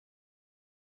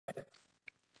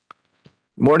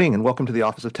Good morning and welcome to the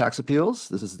Office of Tax Appeals.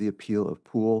 This is the appeal of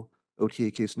Pool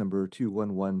OTA case number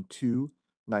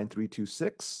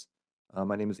 21129326.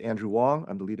 My name is Andrew Wong.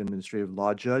 I'm the lead administrative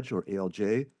law judge, or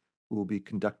ALJ, who will be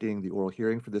conducting the oral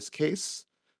hearing for this case.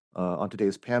 On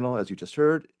today's panel, as you just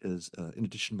heard, is in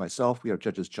addition to myself, we have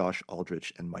judges Josh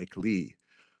Aldrich and Mike Lee.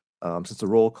 Since the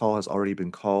roll call has already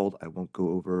been called, I won't go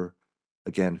over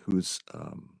again who's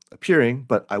appearing,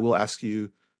 but I will ask you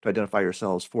to identify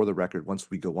yourselves for the record once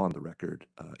we go on the record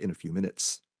in a few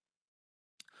minutes.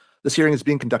 This hearing is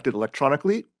being conducted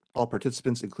electronically. All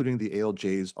participants, including the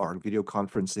ALJs, are video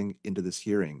conferencing into this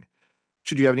hearing.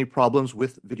 Should you have any problems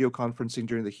with video conferencing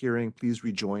during the hearing, please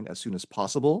rejoin as soon as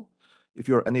possible. If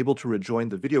you are unable to rejoin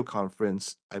the video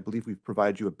conference, I believe we've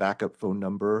provided you a backup phone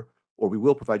number, or we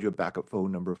will provide you a backup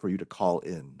phone number for you to call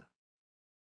in.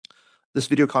 This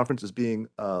video conference is being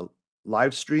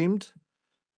live streamed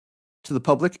to the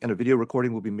public, and a video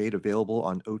recording will be made available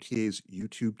on OTA's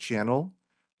YouTube channel.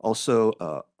 Also,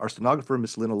 our stenographer,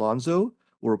 Ms. Lynn Alonzo,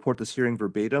 will report this hearing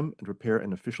verbatim and prepare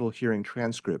an official hearing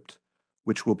transcript,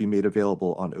 which will be made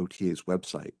available on OTA's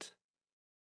website.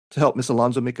 To help Ms.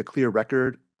 Alonzo make a clear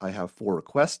record, I have 4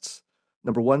 requests.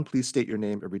 Number 1, please state your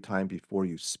name every time before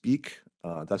you speak.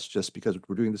 That's just because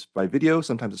we're doing this by video.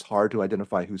 Sometimes it's hard to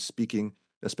identify who's speaking,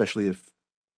 especially if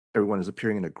everyone is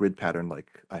appearing in a grid pattern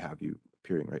like I have you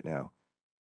appearing right now.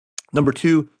 Number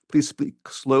 2, please speak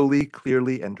slowly,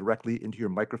 clearly, and directly into your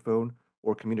microphone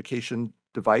or communication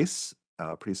device.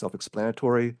 Pretty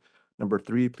self-explanatory. Number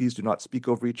 3, please do not speak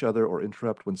over each other or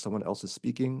interrupt when someone else is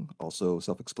speaking. Also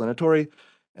self-explanatory.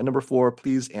 And number 4,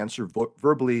 please answer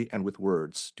verbally and with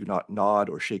words. Do not nod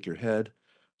or shake your head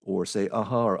or say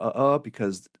uh-huh or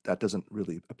because that doesn't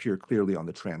really appear clearly on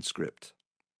the transcript.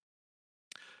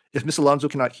 If Ms. Alonzo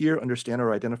cannot hear, understand,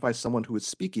 or identify someone who is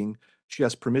speaking, she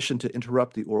has permission to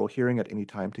interrupt the oral hearing at any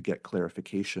time to get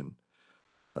clarification.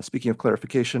 Speaking of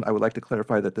clarification, I would like to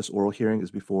clarify that this oral hearing is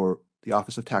before the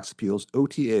Office of Tax Appeals,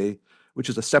 OTA, which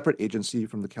is a separate agency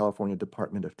from the California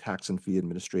Department of Tax and Fee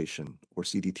Administration, or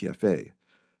CDTFA.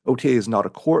 OTA is not a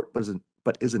court,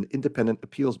 but is an independent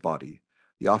appeals body.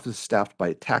 The office is staffed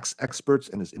by tax experts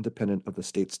and is independent of the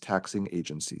state's taxing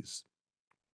agencies.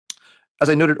 As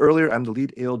I noted earlier, I'm the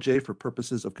lead ALJ for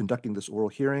purposes of conducting this oral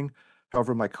hearing.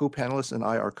 However, my co-panelists and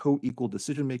I are co-equal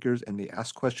decision makers and may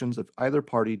ask questions of either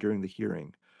party during the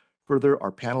hearing. Further,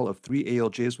 our panel of 3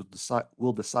 ALJs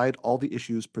will decide all the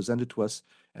issues presented to us,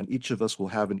 and each of us will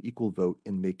have an equal vote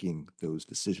in making those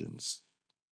decisions.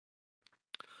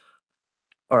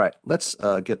 All right, let's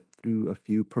get through a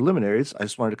few preliminaries. I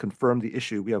just wanted to confirm the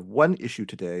issue. We have one issue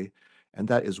today, and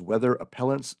that is whether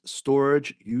appellant's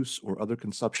storage, use, or other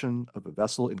consumption of a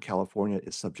vessel in California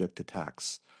is subject to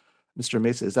tax. Mr.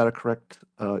 Mesa, is that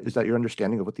is that your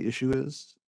understanding of what the issue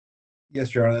is?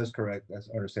 Yes, Your Honor, that's correct. That's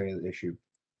understanding of the issue.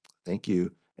 Thank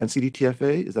you. And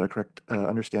CDTFA, is that a correct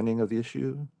understanding of the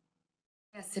issue?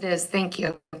 Yes, it is. Thank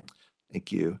you.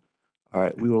 Thank you. All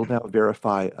right, we will now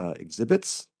verify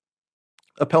exhibits.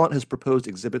 Appellant has proposed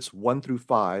exhibits 1 through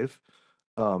 5.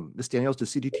 Ms. Daniels, does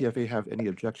CDTFA have any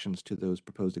objections to those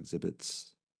proposed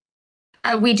exhibits?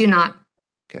 We do not.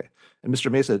 Okay. And Mr.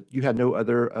 Mesa, you had no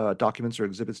other documents or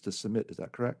exhibits to submit, is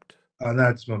that correct? Not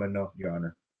at this moment, no, Your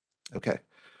Honor. Okay.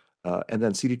 And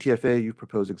then CDTFA, you've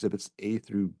proposed exhibits A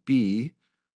through B.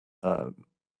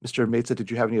 Mr. Mesa,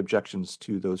 did you have any objections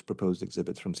to those proposed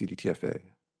exhibits from CDTFA?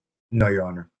 No, Your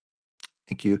Honor.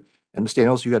 Thank you. And Ms.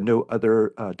 Daniels, you had no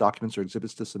other documents or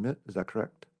exhibits to submit, is that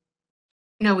correct?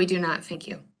 No, we do not. Thank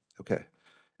you. Okay.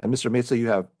 And Mr. Mesa, you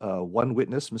have one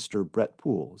witness, Mr. Brett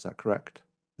Poole, is that correct?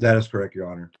 That is correct, Your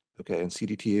Honor. Okay, and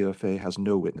CDTFA has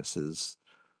no witnesses.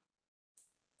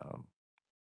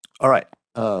 All right,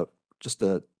 just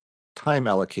a time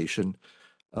allocation.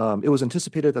 It was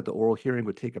anticipated that the oral hearing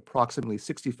would take approximately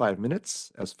 65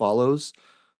 minutes as follows.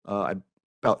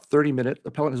 About 30 minutes, the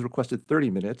appellant has requested 30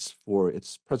 minutes for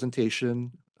its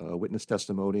presentation, witness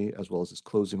testimony, as well as its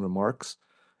closing remarks.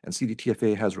 And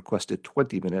CDTFA has requested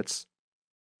 20 minutes.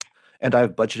 And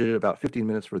I've budgeted about 15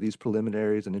 minutes for these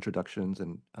preliminaries and introductions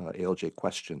and ALJ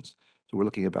questions. So we're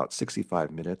looking at about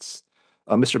 65 minutes.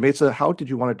 Mr. Mesa, how did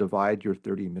you want to divide your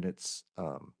 30 minutes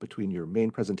between your main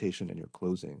presentation and your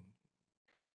closing?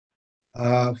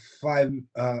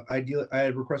 Ideally, I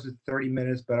had requested 30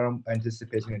 minutes, but I'm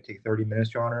anticipating it's going to take 30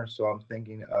 minutes, Your Honor. So I'm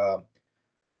thinking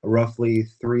roughly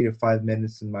 3 to 5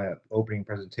 minutes in my opening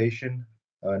presentation,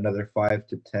 another 5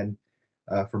 to 10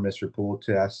 for Mr. Poole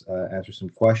to answer some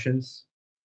questions,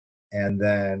 and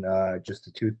then just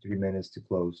 2 to 3 minutes to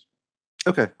close.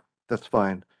 Okay, that's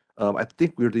fine. I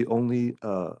think we're the only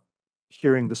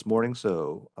hearing this morning,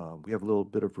 so we have a little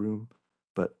bit of room,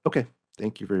 but okay,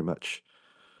 thank you very much.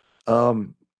 All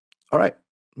right,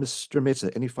 Mr.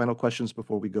 Mesa, any final questions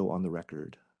before we go on the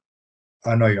record?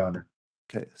 No, Your Honor.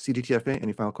 Okay, CDTFA,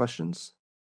 any final questions?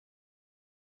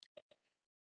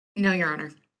 No, Your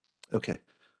Honor. Okay,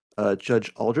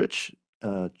 Judge Aldrich,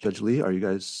 Judge Lee, are you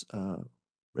guys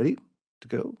ready to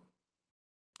go?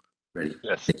 Ready.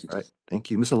 Yes. Thank you. All right,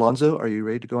 thank you. Ms. Alonso, are you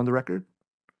ready to go on the record?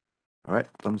 All right,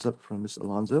 thumbs up from Ms.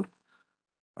 Alonso.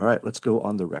 All right, let's go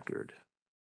on the record.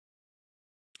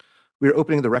 We are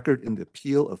opening the record in the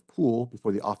appeal of Poole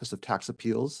before the Office of Tax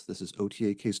Appeals. This is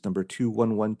OTA case number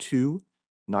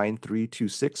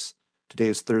 2112-9326. Today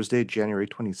is Thursday, January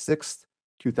 26th,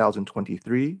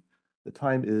 2023. The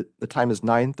time is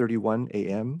 9:31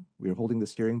 a.m. We are holding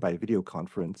this hearing by video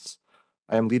conference.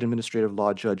 I am Lead Administrative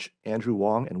Law Judge Andrew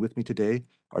Wong, and with me today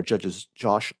are Judges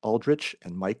Josh Aldrich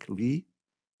and Mike Lee.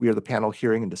 We are the panel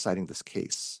hearing and deciding this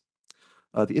case.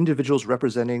 The individuals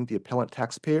representing the appellant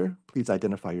taxpayer, please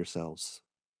identify yourselves.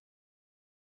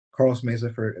 Carlos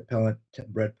Mesa for appellant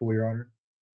Brett Poole, Your Honor.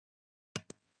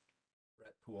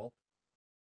 Brett Poole.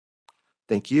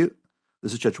 Thank you.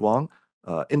 This is Judge Wong.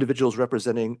 Individuals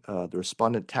representing the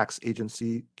respondent tax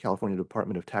agency, California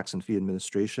Department of Tax and Fee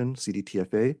Administration,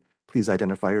 CDTFA, please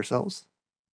identify yourselves.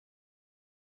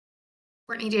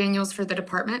 Courtney Daniels for the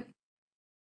department.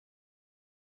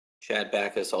 Chad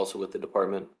Backus, also with the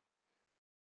department.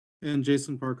 And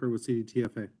Jason Parker with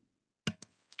CDTFA.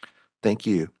 Thank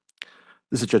you.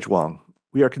 This is Judge Wong.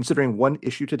 We are considering one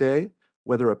issue today,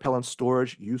 whether appellant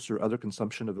storage, use, or other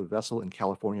consumption of a vessel in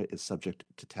California is subject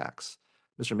to tax.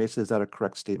 Mr. Mesa, is that a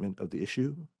correct statement of the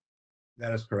issue?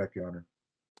 That is correct, Your Honor.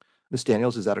 Ms.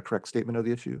 Daniels, is that a correct statement of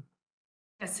the issue?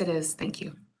 Yes, it is. Thank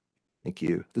you. Thank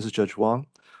you. This is Judge Wong.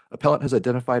 Appellant has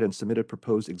identified and submitted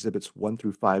proposed exhibits 1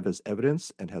 through 5 as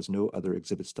evidence and has no other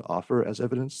exhibits to offer as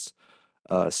evidence.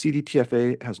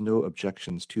 CDTFA has no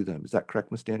objections to them. Is that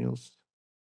correct, Ms. Daniels?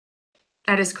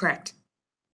 That is correct.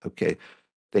 Okay,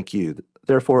 thank you.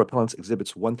 Therefore, appellant's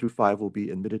exhibits 1 through 5 will be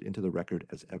admitted into the record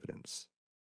as evidence.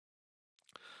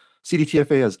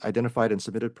 CDTFA has identified and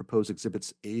submitted proposed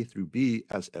exhibits A through B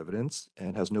as evidence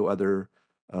and has no other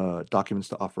documents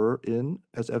to offer in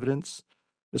as evidence.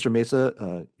 Mr.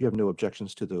 Mesa, you have no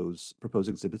objections to those proposed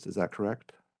exhibits, is that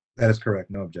correct? That is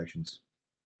correct. No objections.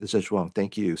 This is Judge Wong.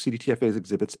 Thank you. CDTFA's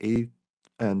exhibits A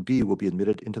and B will be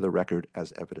admitted into the record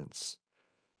as evidence.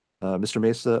 Mr.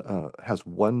 Mesa has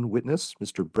one witness,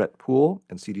 Mr. Brett Poole,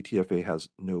 and CDTFA has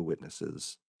no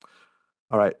witnesses.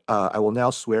 All right, I will now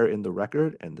swear in the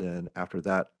record, and then after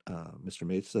that, Mr.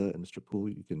 Mesa and Mr. Poole,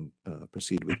 you can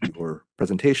proceed with your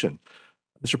presentation.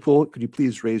 Mr. Poole, could you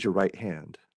please raise your right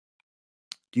hand?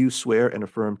 Do you swear and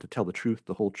affirm to tell the truth,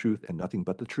 the whole truth, and nothing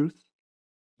but the truth?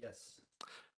 Yes.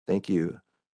 Thank you.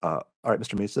 All right,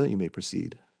 Mr. Mesa, you may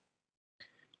proceed.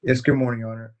 Yes, good morning,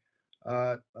 Your Honor.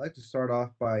 I'd like to start off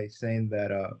by saying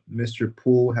that Mr.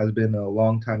 Poole has been a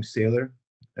longtime sailor,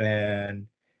 and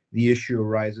the issue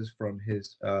arises from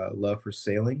his love for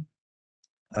sailing.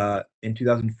 In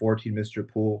 2014, Mr.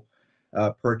 Poole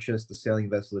purchased the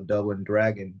sailing vessel, the Dublin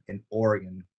Dragon, in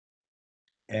Oregon.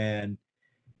 And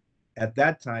at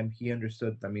that time, he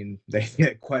understood, I mean, they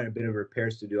had quite a bit of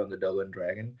repairs to do on the Dublin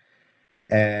Dragon.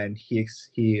 And he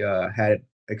had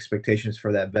expectations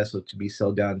for that vessel to be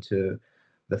sailed down to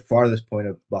the farthest point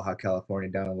of Baja California,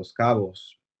 down in Los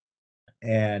Cabos.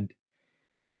 And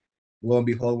lo and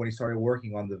behold, when he started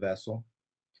working on the vessel,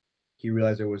 he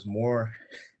realized there was more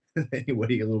than what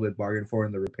he a little bit bargained for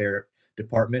in the repair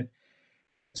department.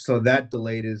 So that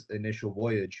delayed his initial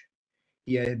voyage.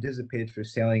 He had anticipated for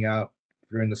sailing out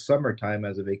during the summertime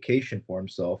as a vacation for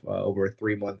himself, over a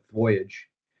 3-month voyage,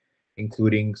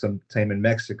 including some time in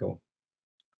Mexico.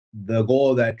 The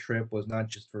goal of that trip was not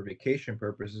just for vacation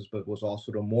purposes, but was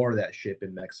also to moor that ship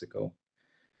in Mexico.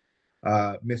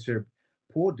 Mr.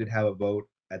 Poole did have a boat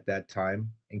at that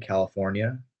time in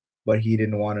California, but he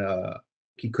didn't want to,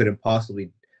 he couldn't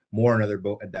possibly moor another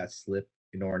boat at that slip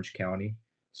in Orange County.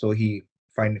 So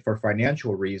for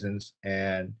financial reasons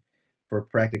and for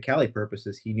practicality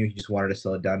purposes, he knew he just wanted to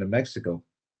sell it down to Mexico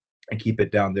and keep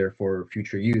it down there for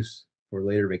future use for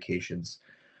later vacations.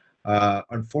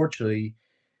 Unfortunately,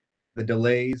 the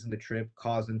delays in the trip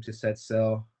caused him to set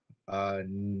sail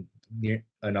in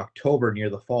October, near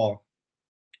the fall,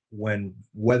 when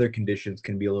weather conditions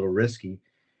can be a little risky.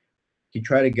 He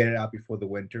tried to get it out before the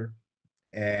winter,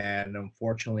 and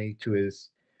unfortunately, to his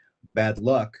bad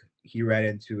luck, he ran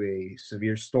into a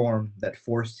severe storm that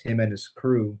forced him and his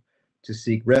crew to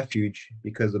seek refuge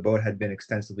because the boat had been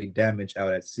extensively damaged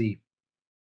out at sea.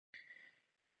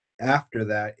 After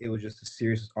that, it was just a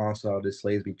series of onslaught of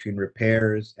delays between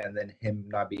repairs and then him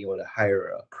not being able to hire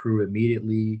a crew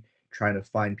immediately, trying to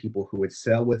find people who would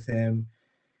sail with him.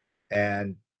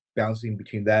 and bouncing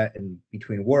between that and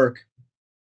between work,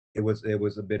 it was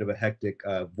a bit of a hectic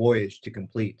voyage to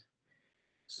complete.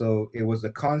 So it was a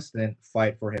constant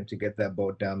fight for him to get that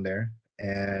boat down there,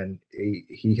 and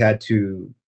he had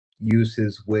to use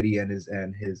his witty and his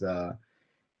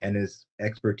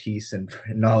expertise and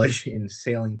knowledge in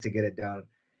sailing to get it down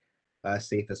as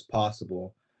safe as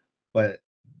possible. But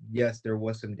yes, there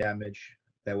was some damage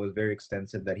that was very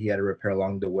extensive that he had to repair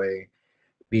along the way,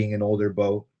 being an older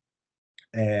boat.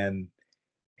 And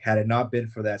had it not been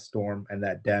for that storm and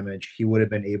that damage, he would have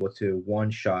been able to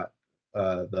one shot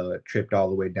the trip all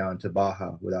the way down to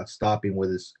Baja without stopping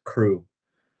with his crew.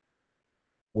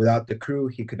 Without the crew,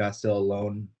 he could not sail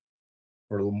alone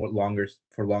for long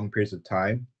periods of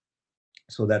time.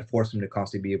 So that forced him to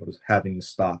constantly be able to having to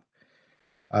stop.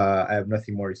 I have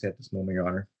nothing more to say at this moment, Your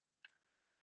Honor.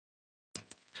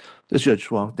 This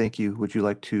Judge Wong, thank you. Would you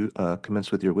like to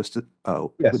commence with your Yes.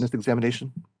 witness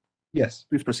examination? Yes,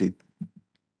 Please proceed.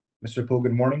 Mr. Poole,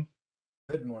 good morning.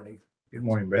 Good morning. Good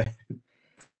morning, Brett.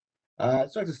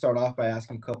 I'd like to start off by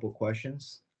asking a couple of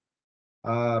questions.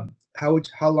 How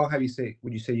long would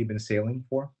you say you've been sailing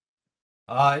for?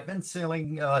 I've been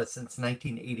sailing since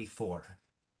 1984.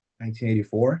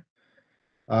 1984.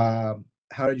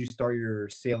 How did you start your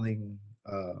sailing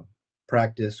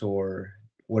practice, or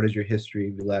what is your history?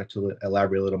 If you'd like to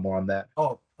elaborate a little more on that.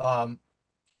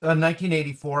 In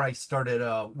 1984, I started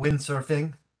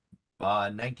windsurfing.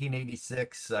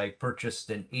 1986, I purchased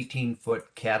an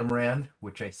 18-foot catamaran,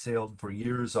 which I sailed for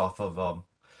years off of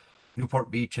Newport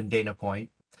Beach and Dana Point.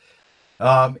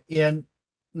 In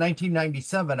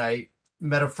 1997, I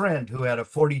met a friend who had a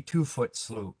 42-foot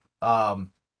sloop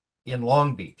in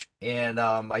Long Beach, and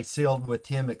I sailed with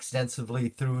him extensively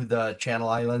through the Channel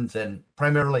Islands and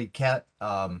primarily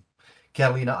Catalina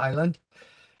Island.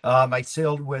 I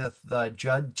sailed with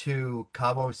Judd to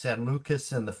Cabo San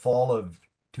Lucas in the fall of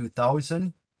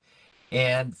 2000,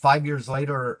 and 5 years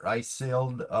later, I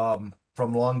sailed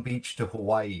from Long Beach to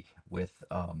Hawaii with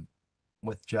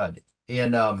Judd.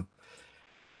 In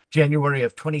January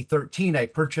of 2013, I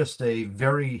purchased a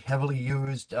very heavily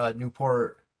used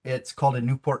Newport. It's called a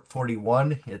Newport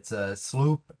 41. It's a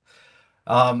sloop.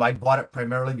 I bought it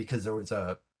primarily because there was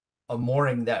a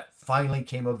mooring that finally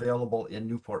came available in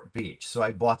Newport Beach. So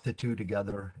I bought the two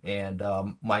together, and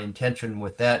my intention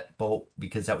with that boat,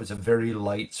 because that was a very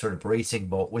light sort of racing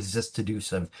boat, was just to do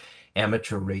some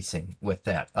amateur racing with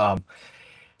that.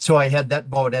 So I had that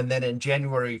boat, and then in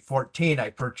January 14,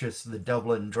 I purchased the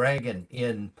Dublin Dragon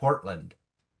in Portland,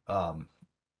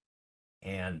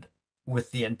 and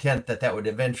with the intent that that would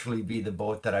eventually be the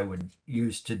boat that I would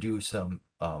use to do some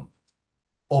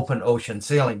open ocean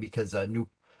sailing, because a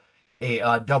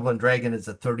Dublin Dragon is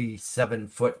a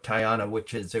 37-foot Tiana,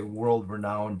 which is a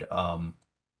world-renowned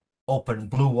open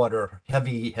blue water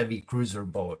heavy cruiser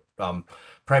boat,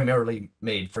 primarily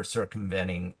made for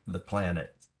circumventing the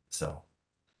planet. So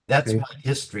that's Okay. my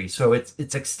history. So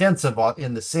it's extensive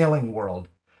in the sailing world.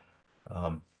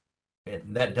 And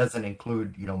that doesn't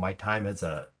include, my time as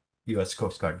a U.S.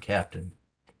 Coast Guard captain.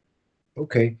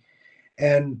 Okay.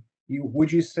 And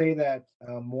would you say that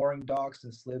mooring docks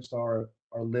and slips are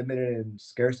limited and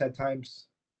scarce at times?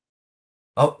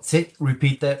 Oh,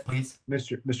 repeat that, please.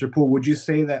 Mr. Poole, would you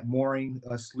say that mooring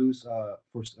sloughs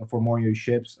for mooring your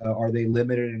ships, are they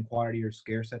limited in quantity or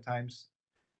scarce at times?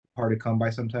 Hard to come by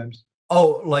sometimes?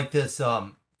 Oh, like this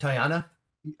Tiana?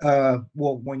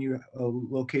 Well, when you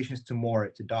locations to moor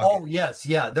it, to dock Oh, it. yes,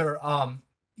 yeah. There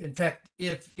in fact,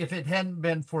 if it hadn't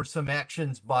been for some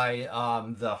actions by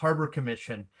the Harbor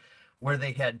Commission, where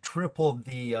they had tripled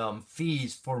the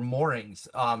fees for moorings,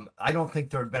 I don't think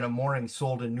there had been a mooring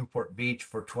sold in Newport Beach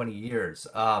for 20 years.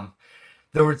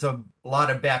 There was a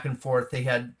lot of back and forth. They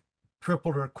had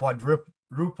tripled or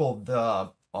quadrupled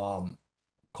the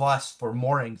cost for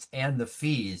moorings and the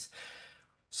fees.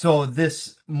 So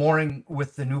this mooring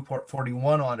with the Newport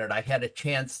 41 on it, I had a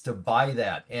chance to buy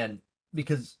that. And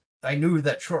because I knew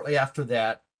that shortly after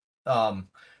that,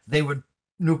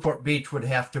 Newport Beach would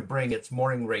have to bring its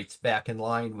mooring rates back in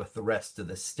line with the rest of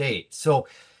the state. So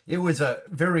it was a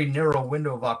very narrow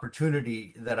window of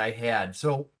opportunity that I had.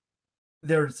 So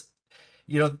there's,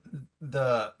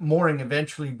 the mooring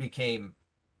eventually became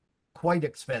quite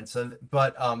expensive,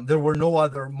 but there were no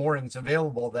other moorings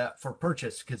available for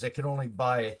purchase, because I could only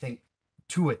buy, I think,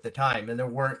 2 at the time, and there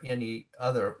weren't any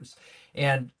others.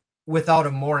 And without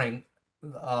a mooring,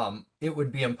 it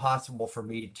would be impossible for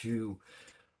me to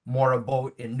moor a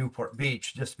boat in Newport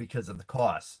Beach just because of the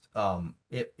cost.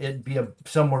 It'd be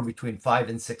somewhere between $5,000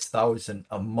 and $6,000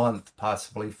 a month,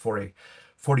 possibly, for a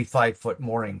 45-foot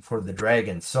mooring for the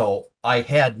Dragon. So I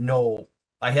had no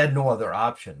other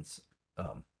options.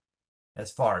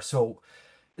 as far. So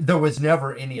there was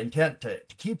never any intent to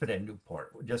keep it in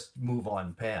Newport. We'll just move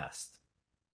on past.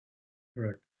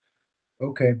 Correct.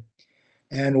 Okay.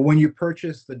 And when you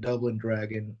purchased the Dublin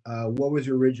Dragon, what was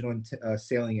your original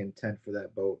sailing intent for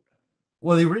that boat?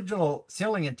 Well, the original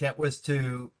sailing intent was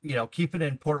to, keep it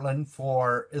in Portland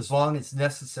for as long as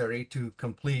necessary to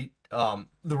complete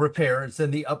the repairs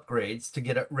and the upgrades to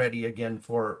get it ready again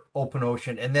for open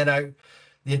ocean. And then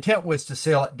the intent was to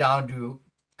sail it down to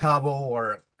Cabo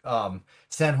or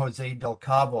San Jose del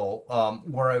Cabo,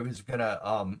 where I was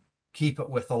gonna keep it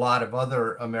with a lot of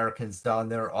other Americans down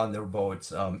there on their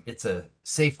boats. It's a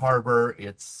safe harbor.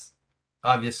 It's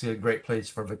obviously a great place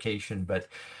for vacation, but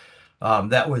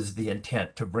that was the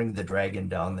intent, to bring the Dragon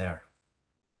down there.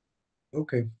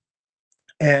 Okay.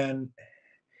 And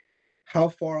how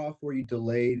far off were you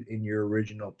delayed in your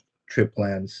original trip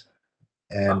plans?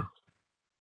 And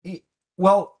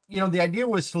Well, the idea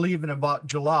was to leave in about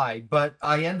July, but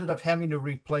I ended up having to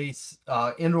replace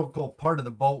integral part of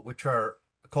the boat, which are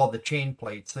called the chain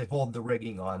plates. They hold the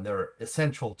rigging on. They're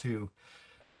essential to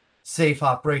safe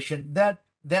operation.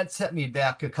 That set me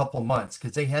back a couple months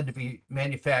because they had to be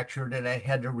manufactured and I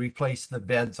had to replace the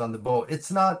beds on the boat.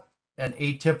 It's not an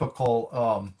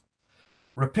atypical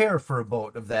repair for a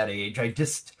boat of that age.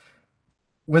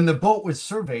 When the boat was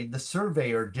surveyed, the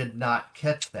surveyor did not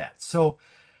catch that. So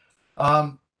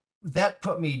that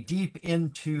put me deep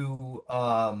into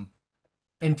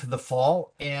the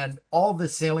fall, and all the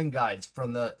sailing guides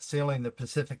from sailing the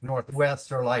Pacific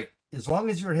Northwest are like, as long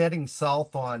as you're heading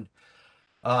south on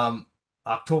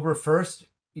October 1st,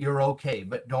 you're okay,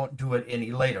 but don't do it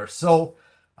any later. So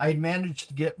I managed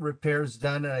to get repairs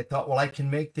done, and I thought, well, I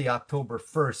can make the October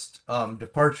 1st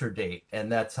departure date,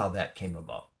 and that's how that came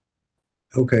about.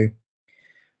 okay.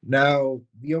 Now,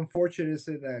 the unfortunate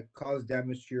incident that caused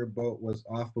damage to your boat was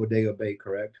off Bodega Bay,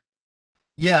 correct?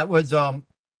 Yeah, it was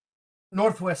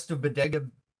northwest of Bodega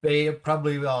Bay,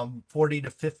 probably 40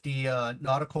 to 50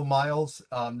 nautical miles.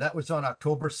 That was on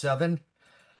October 7,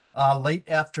 late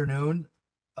afternoon.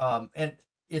 And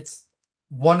it's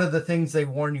one of the things they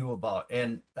warn you about.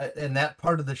 And that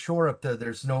part of the shore up there,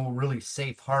 there's no really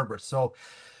safe harbor. So,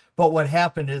 but what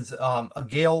happened is a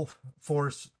gale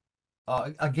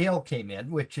came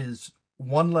in, which is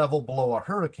one level below a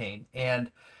hurricane.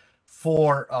 And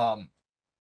for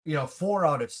 4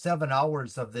 out of 7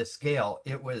 hours of this gale,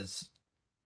 it was,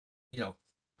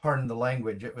 pardon the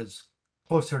language, it was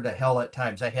closer to hell at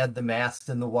times. I had the mast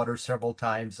in the water several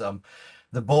times.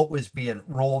 The boat was being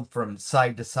rolled from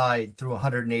side to side through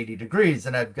 180 degrees,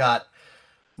 and I've got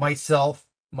myself,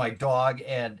 my dog,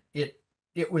 and it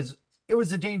was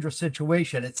a dangerous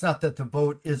situation. It's not that the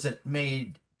boat isn't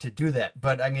made to do that,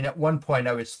 but I mean, at one point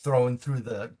I was thrown through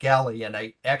the galley and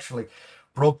I actually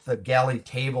broke the galley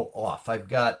table off. I've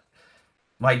got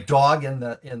my dog in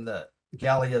the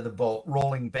galley of the boat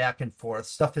rolling back and forth.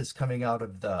 Stuff is coming out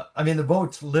of the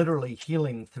boat's literally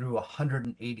heeling through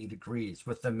 180 degrees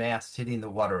with the mast hitting the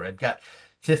water. I've got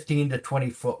 15 to 20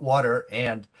 foot water,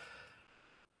 and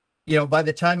by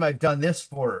the time I've done this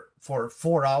for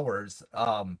 4 hours,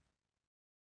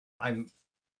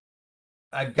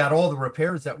 I've got all the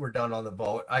repairs that were done on the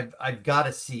boat. I've got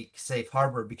to seek safe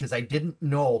harbor because I didn't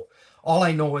know. All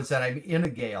I know is that I'm in a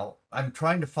gale. I'm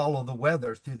trying to follow the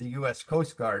weather through the U.S.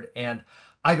 Coast Guard, and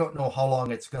I don't know how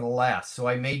long it's going to last. So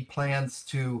I made plans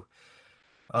to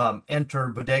enter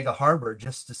Bodega Harbor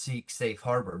just to seek safe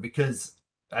harbor, because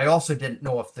I also didn't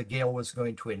know if the gale was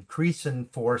going to increase in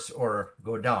force or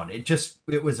go down.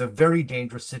 It was a very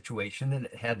dangerous situation and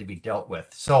it had to be dealt with.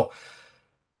 So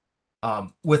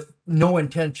with no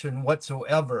intention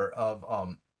whatsoever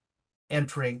of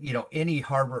entering, any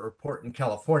harbor or port in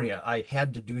California, I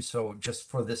had to do so just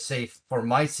for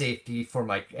my safety,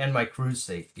 and my crew's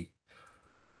safety.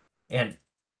 And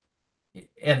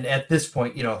at this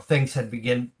point, things had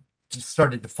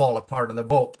started to fall apart on the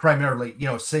boat. Primarily,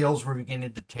 sails were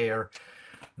beginning to tear.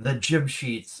 The jib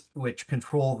sheets, which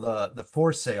control the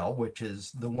foresail, which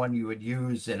is the one you would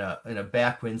use in a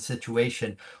backwind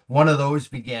situation, one of those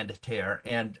began to tear.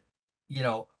 And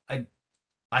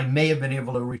I may have been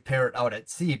able to repair it out at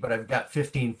sea, but I've got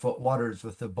 15-foot waters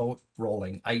with the boat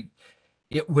rolling.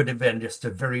 It would have been just a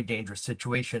very dangerous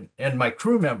situation. And my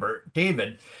crew member,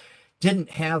 David, didn't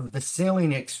have the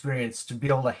sailing experience to be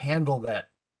able to handle that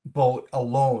boat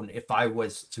alone if I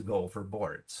was to go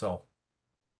overboard. So,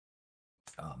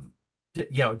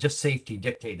 just safety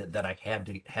dictated that I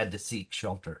had to seek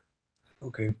shelter.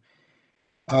 Okay.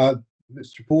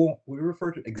 Mr. Poole, we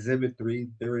refer to Exhibit 3.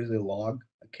 There is a log,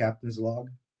 a captain's log.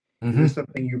 Is this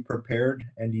something you prepared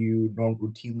and you don't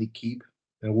routinely keep?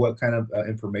 And what kind of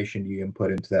information do you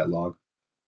input into that log?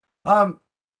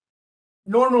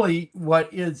 normally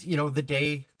what is, the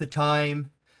day, the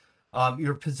time,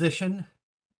 your position,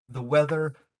 the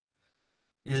weather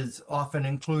is often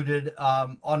included.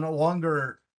 On a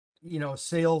longer,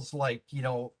 sails, like,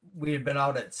 we had been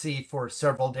out at sea for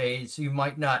several days, you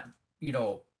might not,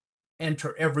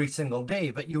 enter every single day,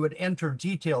 but you would enter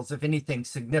details if anything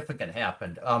significant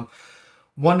happened.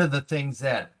 One of the things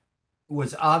that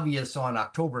was obvious on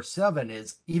October 7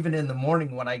 is even in the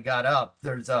morning when I got up,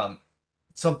 there's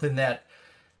something that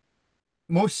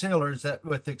most sailors that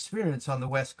with experience on the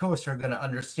West Coast are going to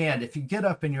understand. If you get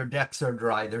up and your decks are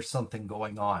dry, there's something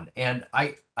going on. And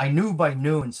I knew by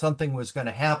noon something was going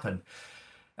to happen.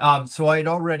 So I'd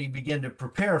already begun to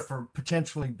prepare for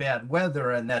potentially bad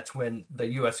weather, and that's when the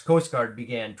U.S. Coast Guard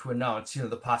began to announce,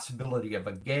 the possibility of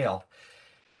a gale.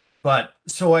 But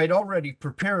so I'd already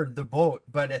prepared the boat,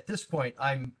 but at this point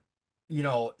I'm,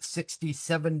 60,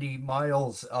 70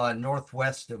 miles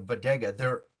northwest of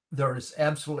Bodega. There's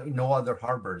absolutely no other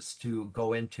harbors to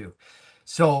go into.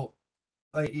 So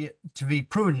to be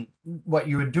prudent, what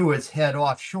you would do is head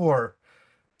offshore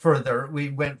further. We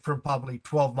went from probably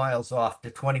 12 miles off to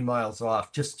 20 miles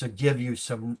off just to give you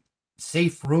some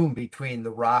safe room between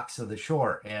the rocks of the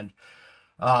shore. And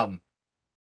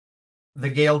the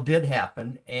gale did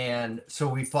happen. And so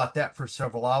we fought that for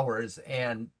several hours.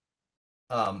 And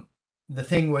the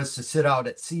thing was to sit out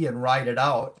at sea and ride it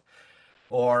out,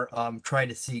 or try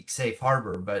to seek safe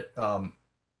harbor. But,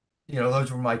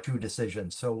 those were my two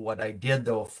decisions. So what I did,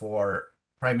 though,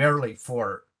 primarily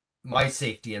for my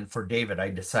safety and for David, I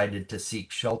decided to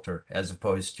seek shelter as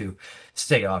opposed to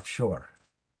stay offshore.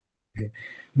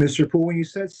 Mr. Poole, when you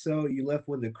said so, you left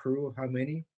with a crew of how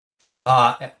many?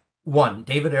 One,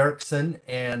 David Erickson,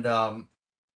 and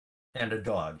a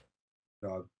dog.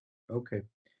 Dog. Okay.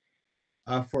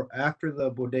 For after the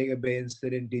Bodega Bay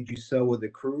incident, did you sail with a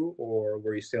crew or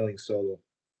were you sailing solo?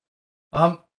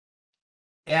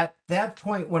 At that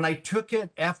point, when I took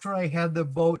it, after I had the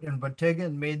boat in Bodega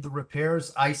and made the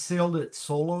repairs, I sailed it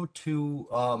solo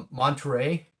to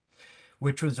Monterey,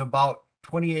 which was about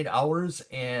 28 hours.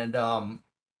 And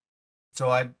so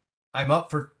I'm up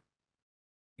for,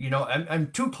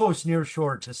 I'm too close near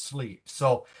shore to sleep.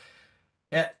 So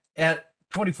at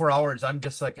 24 hours, I'm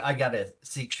just like, I gotta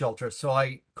seek shelter. So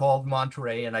I called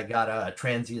Monterey and I got a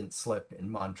transient slip in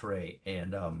Monterey,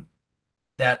 and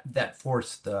that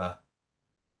forced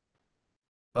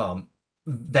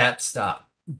that stop.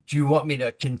 Do you want me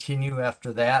to continue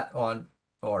after that on,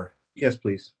 or? Yes,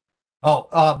 please.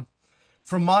 From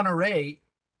Monterey,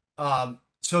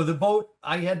 so the boat,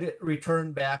 I had to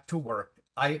return back to work.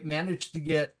 I managed to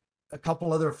get a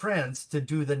couple other friends to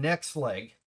do the next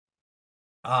leg.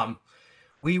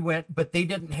 We went, but they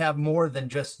didn't have more than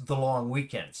just the long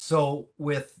weekend. So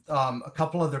with a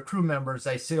couple other crew members,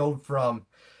 I sailed from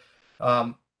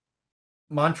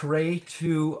Monterey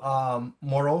to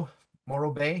Morro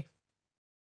Bay,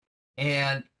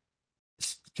 and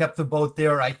kept the boat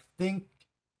there. I think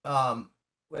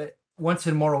once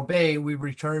in Morro Bay, we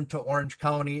returned to Orange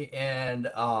County, and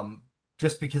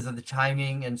just because of the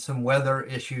timing and some weather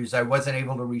issues, I wasn't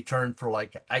able to return for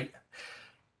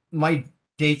my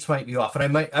dates might be off,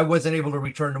 and I wasn't able to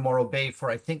return to Morro Bay for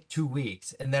I think 2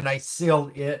 weeks, and then I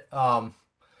sailed it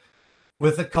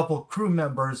with a couple crew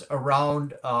members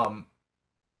around to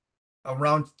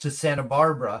Santa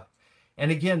Barbara. And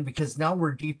again, because now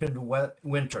we're deep into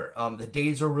winter, the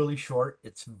days are really short.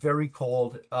 It's very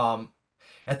cold.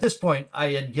 At this point, I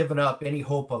had given up any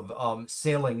hope of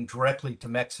sailing directly to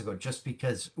Mexico, just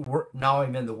because now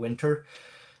I'm in the winter.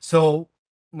 So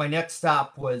my next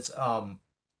stop was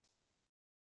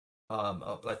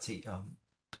let's see,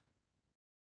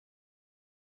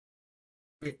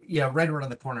 yeah, right around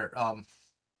the corner.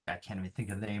 I can't even think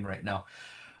of the name right now.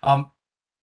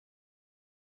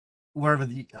 Wherever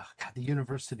the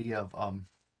University of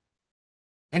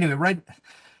anyway, right.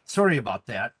 Sorry about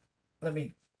that.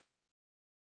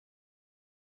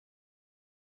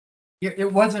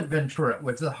 It wasn't Ventura. It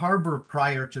was the harbor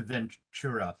prior to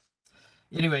Ventura.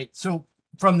 Anyway, so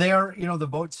from there, the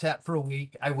boat sat for a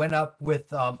week. I went up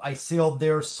with I sailed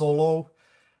there solo.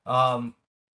 I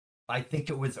think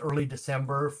it was early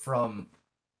December from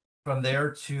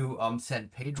there to San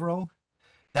Pedro.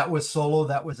 That was solo.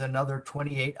 That was another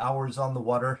 28 hours on the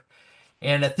water.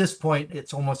 And at this point,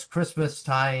 it's almost Christmas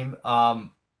time.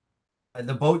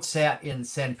 The boat sat in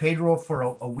San Pedro for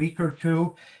a week or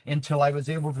two until I was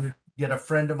able to get a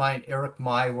friend of mine, Eric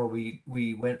Mai, where we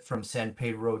went from San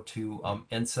Pedro to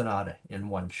Ensenada in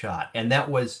one shot. And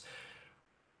that was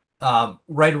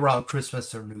right around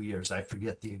Christmas or New Year's. I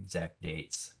forget the exact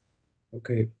dates.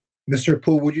 Okay. Mr.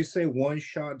 Poole, would you say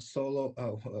one-shot solo,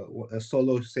 a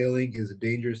solo sailing is a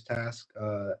dangerous task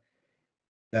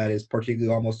that is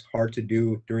particularly almost hard to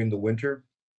do during the winter?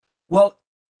 Well,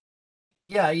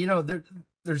 yeah,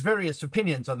 there's various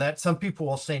opinions on that. Some people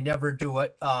will say never do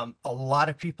it. A lot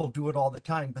of people do it all the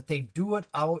time, but they do it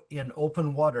out in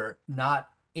open water, not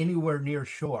anywhere near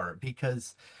shore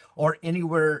or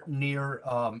anywhere near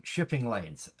shipping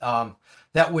lanes.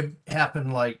 That would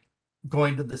happen like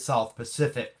going to the South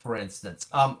Pacific, for instance.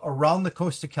 Around the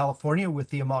coast of California, with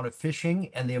the amount of fishing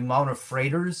and the amount of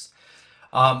freighters,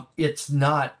 it's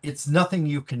nothing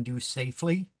you can do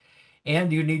safely.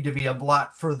 And you need to be a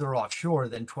lot further offshore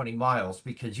than 20 miles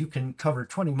because you can cover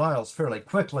 20 miles fairly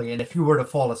quickly. And if you were to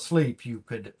fall asleep, you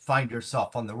could find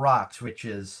yourself on the rocks, which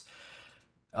is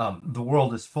the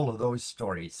world is full of those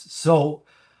stories. So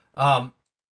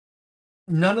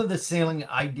none of the sailing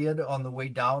I did on the way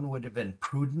down would have been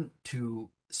prudent to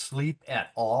sleep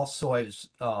at all. So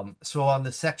so on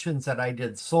the sections that I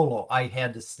did solo, I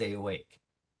had to stay awake.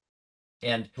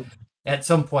 And at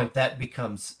some point that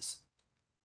becomes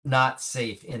not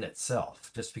safe in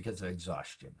itself just because of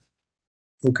exhaustion.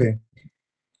 Okay.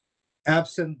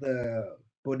 Absent the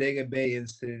Bodega Bay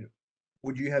incident,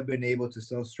 would you have been able to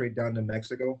sail straight down to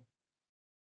Mexico?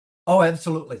 Oh,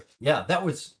 absolutely. Yeah,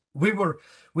 we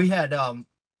had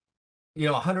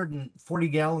 140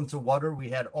 gallons of water. We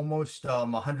had almost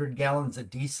 100 gallons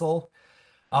of diesel.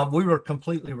 We were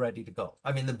completely ready to go.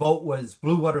 I mean, the boat was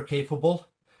blue water capable.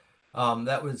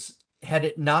 Had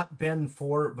it not been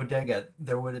for Bodega,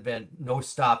 there would have been no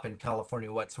stop in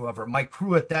California whatsoever. My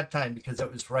crew at that time, because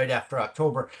it was right after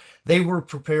October, they were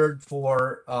prepared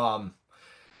for 7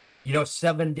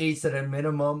 days at a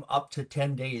minimum, up to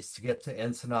 10 days to get to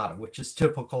Ensenada, which is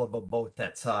typical of a boat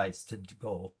that size to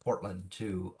go Portland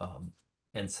to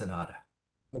Ensenada.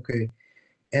 Okay.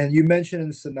 And you mentioned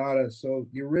Ensenada. So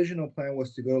the original plan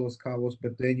was to go to Los Cabos,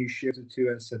 but then you shifted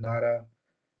to Ensenada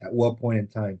at what point in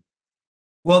time?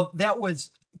 Well,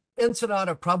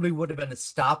 Ensenada probably would have been a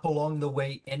stop along the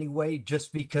way anyway,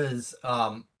 just because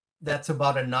that's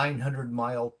about a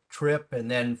 900-mile trip, and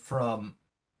then from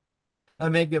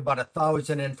maybe about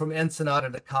 1,000, and from Ensenada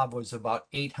to Cabo is about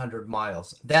 800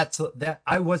 miles. That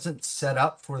I wasn't set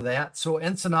up for that, so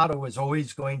Ensenada was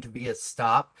always going to be a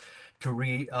stop to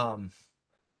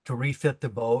refit the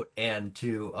boat and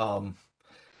to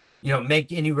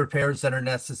make any repairs that are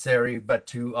necessary, but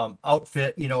to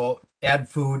outfit, add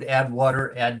food, add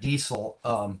water, add diesel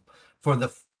for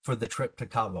the trip to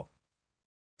Cabo.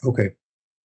 Okay.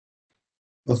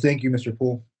 Well, thank you, Mr.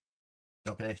 Poole.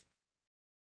 Okay.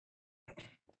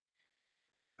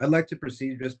 I'd like to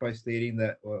proceed just by stating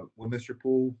that what Mr.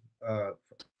 Poole,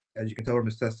 as you can tell from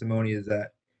his testimony, is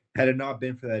that had it not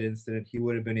been for that incident, he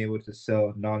would have been able to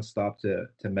sail nonstop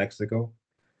to Mexico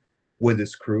with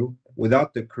his crew.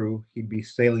 Without the crew, he'd be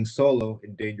sailing solo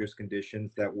in dangerous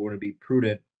conditions that wouldn't be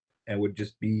prudent and would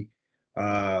just be,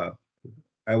 I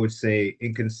would say,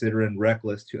 inconsiderate and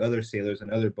reckless to other sailors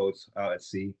and other boats out at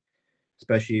sea,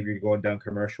 especially if you're going down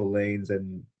commercial lanes.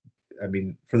 And I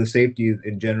mean, for the safety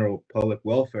in general, public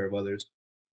welfare of others,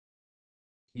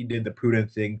 he did the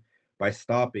prudent thing by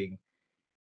stopping.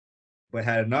 But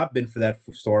had it not been for that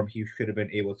storm, he should have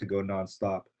been able to go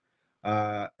nonstop.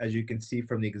 As you can see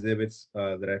from the exhibits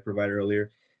that I provided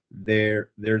earlier,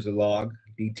 there's a log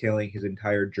detailing his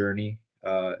entire journey,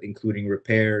 including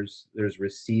repairs. There's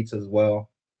receipts as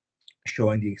well,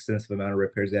 showing the extensive amount of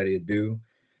repairs that he had to do.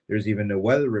 There's even a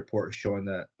weather report showing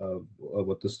that of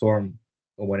what the storm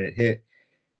when it hit.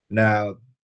 Now,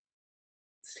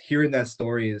 hearing that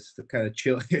story is kind of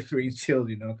chill, it brings chills,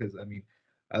 because I mean,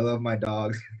 I love my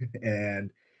dogs,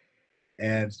 and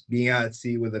being out at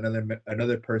sea with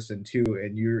another person too,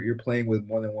 and you're playing with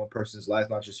more than one person's life,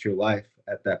 not just your life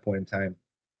at that point in time.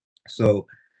 So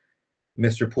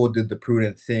Mr. Poole did the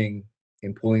prudent thing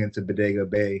in pulling into Bodega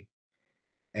Bay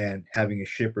and having a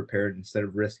ship repaired instead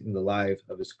of risking the life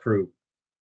of his crew.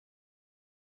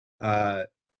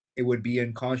 It would be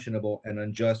unconscionable and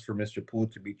unjust for Mr. Poole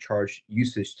to be charged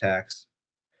usage tax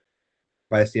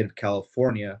by the state of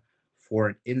California for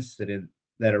an incident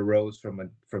that arose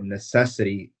from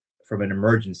necessity, from an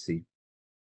emergency.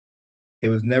 It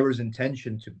was never his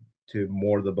intention to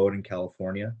moor the boat in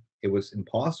California. It was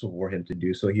impossible for him to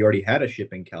do so. He already had a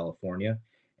ship in California,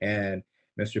 and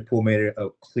Mr. Poole made it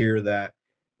clear that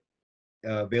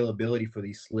availability for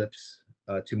these slips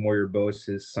to moor your boats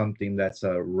is something that's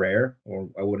rare, or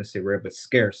I wouldn't say rare, but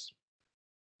scarce.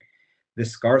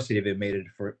 This scarcity of it made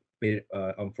it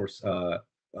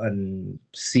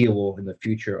unseeable in the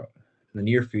future, in the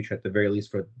near future, at the very least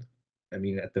for at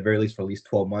least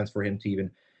 12 months for him to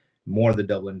even moor the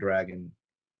Dublin Dragon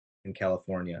in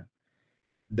California.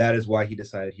 That is why he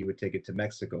decided he would take it to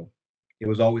Mexico. It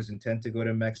was always intent to go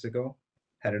to Mexico.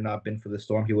 Had it not been for the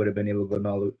storm, he would have been able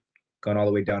to gone all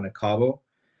the way down to Cabo.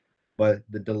 But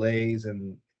the delays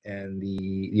and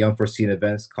the unforeseen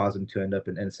events caused him to end up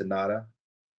in Ensenada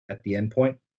at the end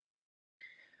point.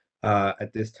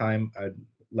 At this time, I'd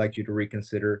like you to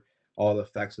reconsider all the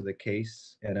facts of the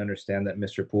case and understand that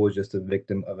Mr. Poole is just a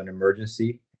victim of an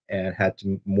emergency and had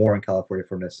to moor in California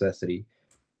for necessity,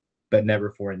 but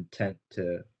never for intent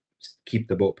to keep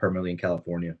the boat permanently in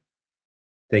California.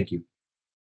 Thank you.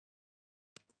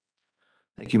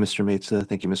 Thank you, Mr. Meza.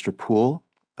 Thank you, Mr. Poole.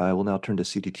 I will now turn to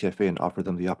CDTFA and offer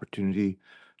them the opportunity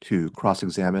to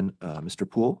cross-examine Mr.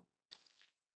 Poole.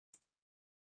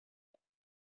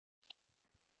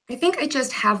 I think I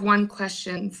just have one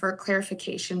question for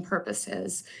clarification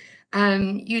purposes.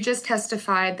 You just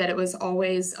testified that it was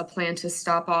always a plan to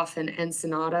stop off in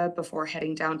Ensenada before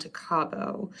heading down to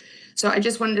Cabo. So I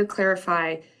just wanted to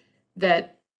clarify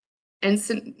that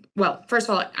well, first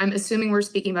of all, I'm assuming we're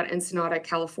speaking about Ensenada,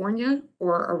 California,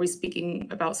 or are we speaking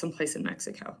about someplace in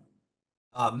Mexico?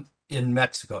 In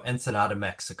Mexico, Ensenada,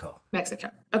 Mexico.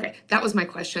 Mexico. Okay, that was my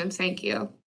question. Thank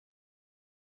you.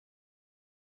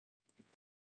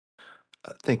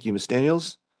 Thank you, Ms.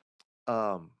 Daniels.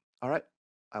 All right,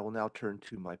 I will now turn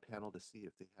to my panel to see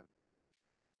if they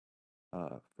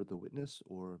have for the witness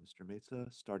or Mr.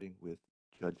 Meza, starting with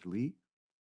Judge Lee.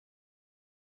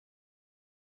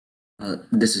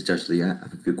 This is Judge Lee. I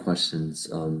have a few questions.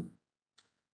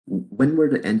 When were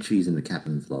the entries in the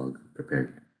captain's log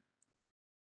prepared?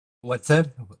 What's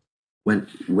that?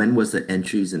 When was the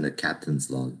entries in the captain's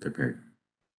log prepared?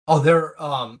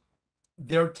 Oh,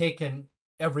 they're taken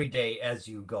every day as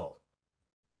you go,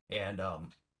 and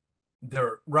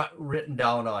they're written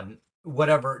down on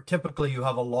whatever. Typically, you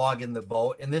have a log in the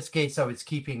boat. In this case, I was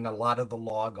keeping a lot of the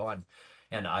log on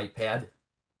an iPad.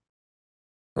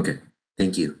 Okay,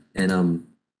 thank you. And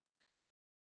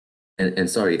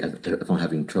sorry if I'm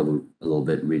having trouble a little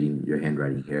bit reading your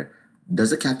handwriting here.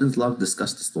 Does the captain's log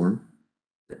discuss the storm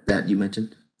that you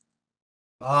mentioned?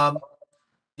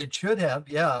 It should have,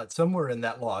 yeah, somewhere in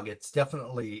that log. It's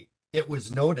definitely, it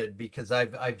was noted because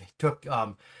I've took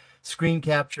screen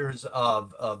captures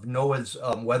of NOAA's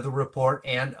weather report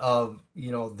and of,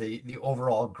 you know, the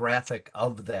overall graphic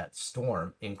of that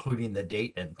storm, including the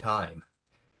date and time.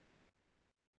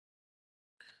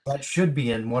 That should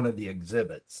be in one of the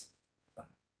exhibits.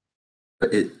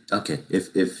 Okay.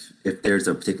 If there's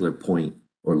a particular point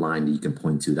or line that you can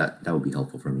point to, that would be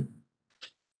helpful for me.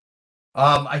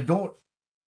 I don't.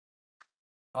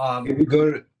 If you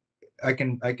go to, I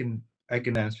can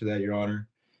answer that, Your Honor.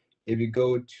 If you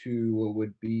go to what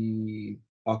would be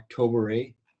October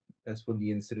 8th, that's when the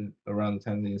incident, around the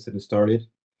time the incident started.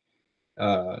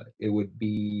 It would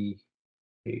be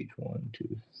page 1,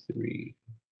 2, 3,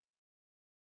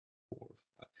 4,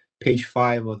 5. Page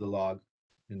 5 of the log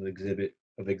in the exhibit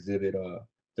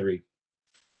 3.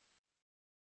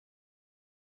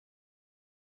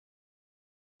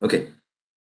 Okay.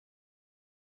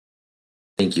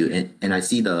 Thank you. And I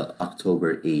see the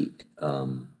October 8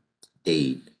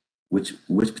 date. Which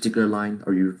particular line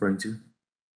are you referring to?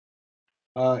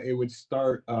 It would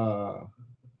start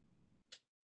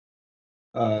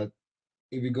if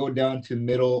you go down to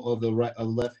middle of the right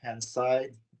left hand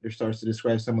side, it starts to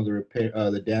describe some of the repair,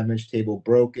 the damage, table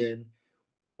broken.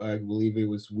 I believe it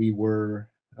was, we were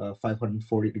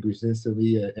 540 degrees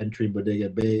instantly entering Bodega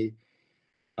Bay.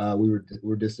 We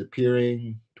were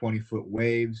disappearing, 20-foot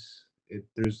waves.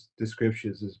 There's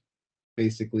descriptions, is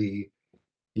basically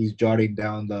he's jotting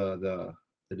down the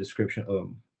description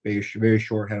of very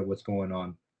shorthand of what's going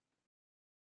on.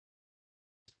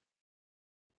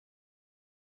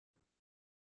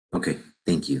 Okay,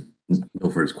 thank you.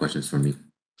 No further questions from me.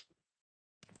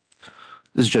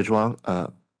 This is Judge Wong.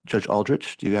 Judge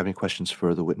Aldrich, do you have any questions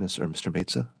for the witness or Mr.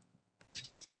 Meza?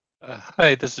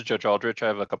 Hi, this is Judge Aldrich. I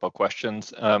have a couple of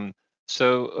questions.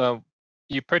 So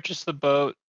you purchased the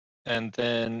boat, and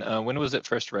then when was it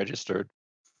first registered?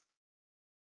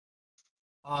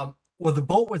 Well, the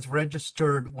boat was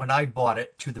registered when I bought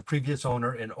it to the previous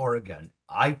owner in Oregon.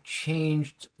 I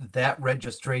changed that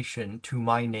registration to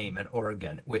my name in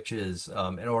Oregon, which is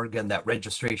in Oregon, that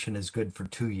registration is good for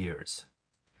 2 years.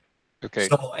 Okay.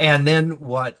 So, and then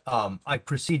what I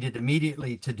proceeded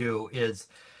immediately to do is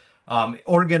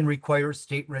Oregon requires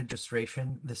state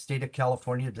registration. The state of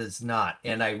California does not.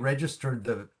 And I registered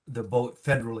the boat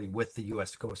federally with the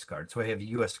U.S. Coast Guard. So I have a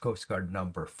U.S. Coast Guard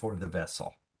number for the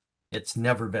vessel. It's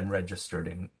never been registered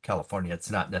in California.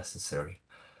 It's not necessary.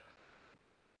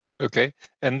 Okay.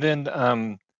 And then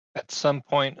at some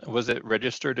point, was it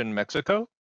registered in Mexico?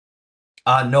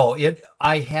 No,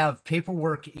 I have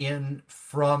paperwork in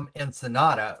from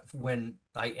Ensenada when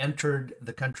I entered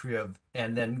the country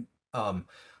and then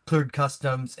cleared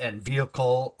customs and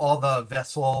vehicle, all the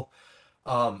vessel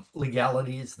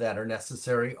legalities that are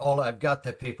necessary. I've got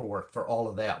the paperwork for all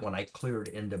of that when I cleared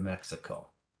into Mexico.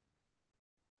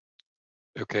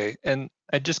 Okay, and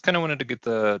I just kind of wanted to get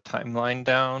the timeline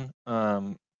down.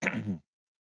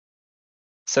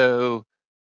 So,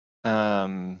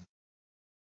 as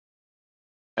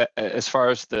far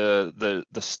as the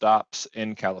stops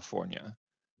in California,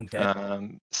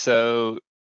 Okay. so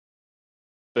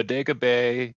Bodega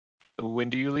Bay, when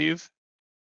do you leave?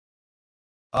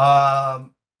 Here,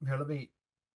 let me.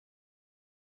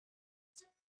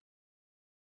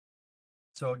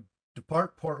 So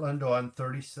depart Portland on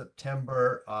 30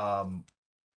 September.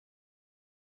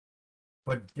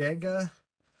 Bodega.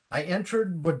 I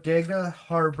entered Bodega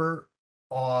Harbor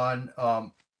on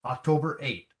October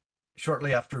 8th,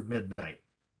 shortly after midnight.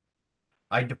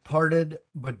 I departed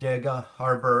Bodega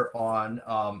Harbor on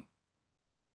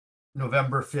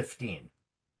November 15th.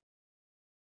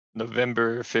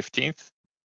 November 15th?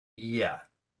 Yeah.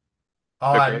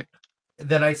 Okay.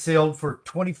 Then I sailed for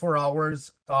 24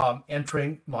 hours,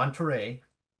 entering Monterey.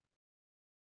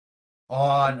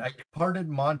 I departed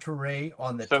Monterey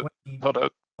on the So 20. hold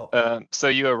up. Oh, So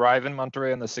you arrive in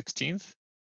Monterey on the 16th?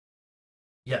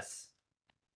 yes,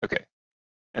 Okay.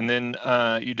 And then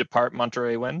you depart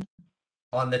Monterey when?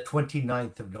 on the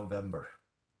 29th of November.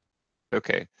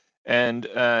 Okay. And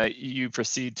you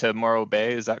proceed to Morro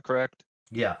Bay, is that correct?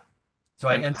 Yeah. So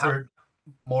I And entered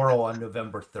Morro on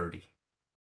November 30.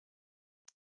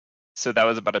 so that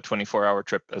was about a 24-hour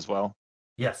trip as well?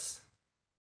 Yes.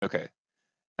 Okay.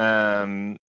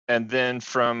 And then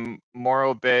from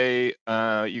Morro Bay,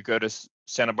 you go to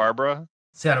Santa Barbara?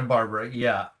 Santa Barbara,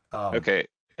 yeah. Okay.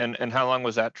 And how long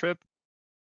was that trip?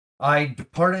 I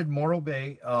departed Morro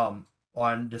Bay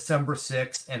on December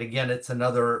 6th. And again, it's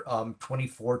another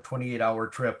 24, 28-hour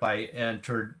trip. I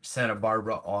entered Santa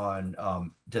Barbara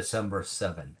on December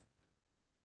 7th.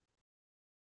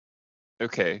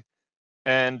 Okay.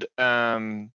 And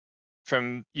from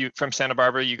Santa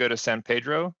Barbara, you go to San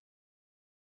Pedro?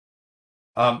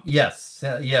 Yes,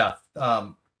 yeah.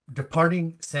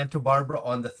 Departing Santa Barbara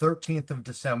on the 13th of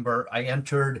December, I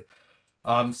entered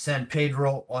San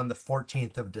Pedro on the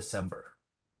 14th of December.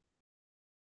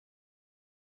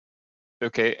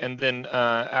 Okay. And then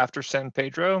after San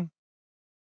Pedro?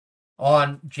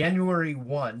 On January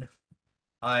 1,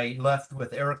 I left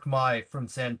with Eric Mai from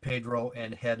San Pedro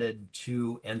and headed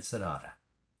to Ensenada,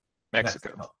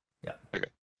 Mexico. Yeah. Okay.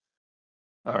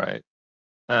 All right.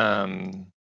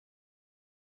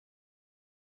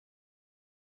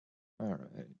 All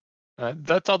right.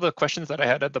 That's all the questions that I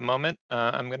had at the moment.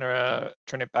 I'm going to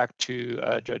turn it back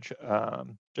to Judge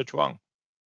Wong.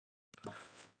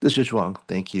 This is Judge Wong.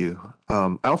 Thank you.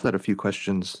 I also had a few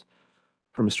questions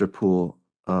for Mr. Poole.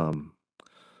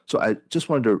 So I just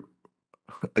wanted to,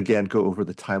 again, go over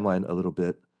the timeline a little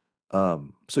bit.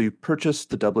 So you purchased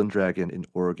the Dublin Dragon in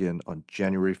Oregon on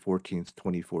January 14th,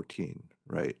 2014,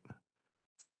 right?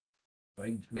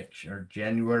 I make sure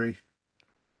January.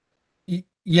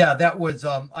 Yeah, that was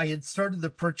I had started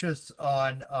the purchase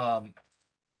on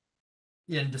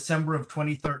in December of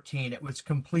 2013. It was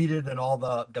completed and all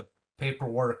the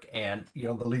paperwork and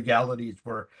the legalities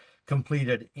were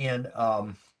completed in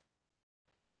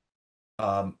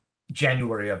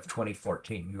January of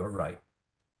 2014. You're right.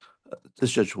 This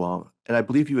is Judge Wong, and I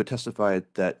believe you had testified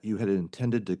that you had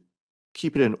intended to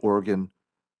keep it in Oregon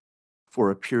for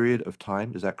a period of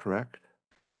time. Is that correct?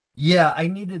 Yeah, I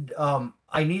needed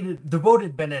the boat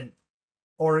had been in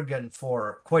Oregon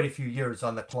for quite a few years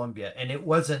on the Columbia, and it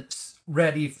wasn't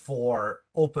ready for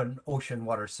open ocean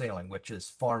water sailing, which is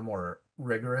far more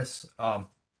rigorous.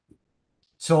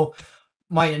 So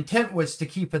my intent was to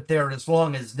keep it there as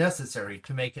long as necessary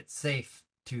to make it safe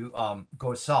to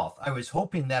go south. I was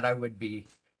hoping that I would be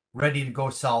ready to go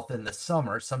south in the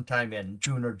summer, sometime in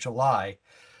June or July.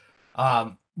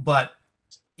 But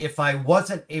if I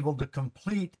wasn't able to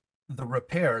complete the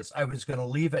repairs, I was going to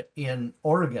leave it in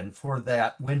Oregon for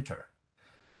that winter.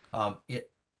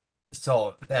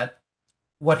 So that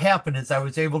what happened is I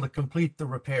was able to complete the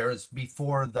repairs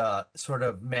before the sort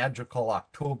of magical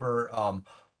October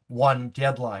 1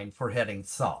 deadline for heading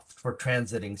south, for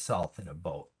transiting south in a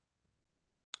boat.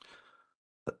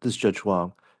 This is Judge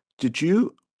Wong. Did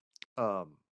you,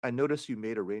 I noticed you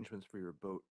made arrangements for your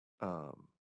boat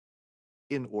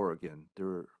in Oregon.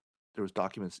 There was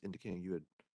documents indicating you had,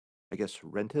 I guess,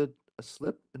 rented a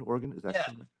slip in Oregon. Is that Yeah.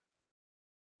 correct?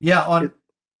 Yeah,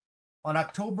 on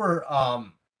October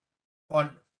on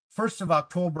 1st of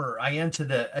October, I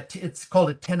entered it's called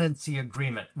a tenancy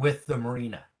agreement with the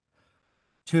marina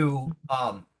to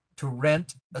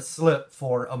rent a slip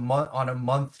for a month on a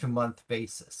month-to-month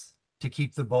basis to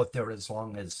keep the boat there as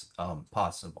long as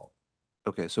possible.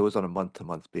 Okay, so it was on a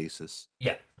month-to-month basis.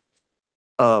 Yeah.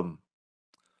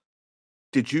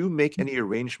 Did you make any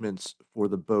arrangements for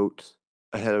the boat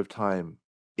ahead of time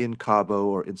in Cabo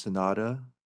or Ensenada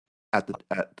at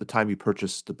the time you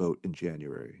purchased the boat in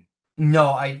January?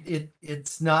 No,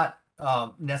 it's not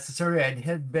necessary. I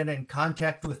had been in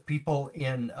contact with people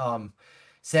in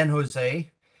San Jose,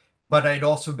 but I'd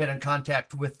also been in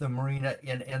contact with the marina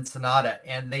in Ensenada,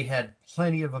 and they had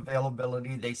plenty of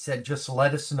availability. They said, just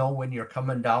let us know when you're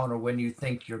coming down or when you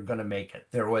think you're going to make it.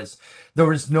 There was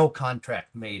no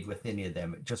contract made with any of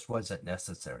them. It just wasn't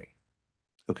necessary.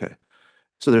 Okay.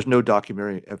 So there's no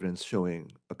documentary evidence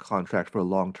showing a contract for a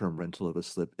long-term rental of a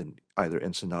slip in either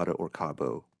Ensenada or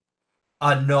Cabo.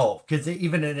 No, because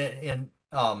even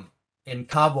in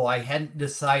Cabo, I hadn't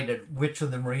decided which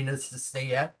of the marinas to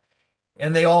stay at,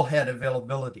 and they all had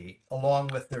availability, along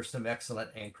with there's some excellent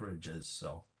anchorages.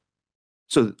 So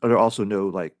are there also no,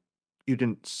 like, you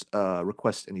didn't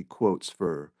request any quotes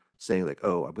for saying like,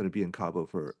 oh, I'm going to be in Cabo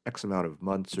for X amount of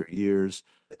months or years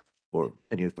or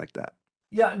anything like that?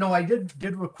 Yeah, no, I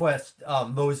did request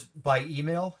those by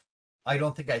email. I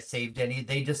don't think I saved any.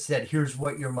 They just said, here's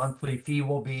what your monthly fee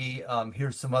will be.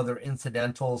 Here's some other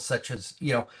incidentals such as,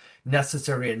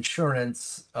 necessary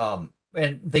insurance.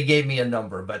 And they gave me a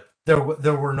number, but there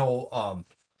were no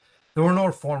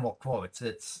formal quotes.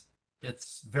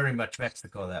 It's very much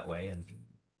Mexico that way. And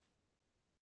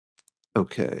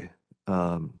Okay.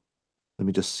 Let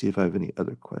me just see if I have any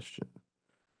other question.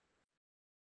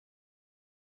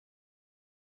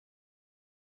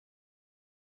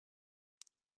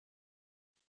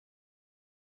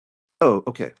 Oh,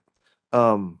 okay.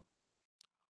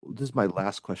 This is my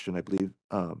last question, I believe.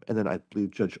 And then I believe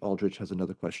Judge Aldrich has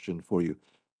another question for you.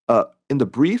 In the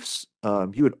briefs,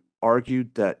 you had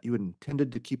argued that you had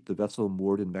intended to keep the vessel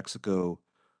moored in Mexico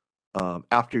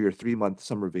after your 3-month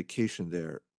summer vacation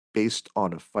there, based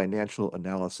on a financial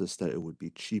analysis that it would be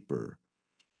cheaper.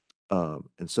 And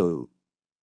so,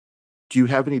 do you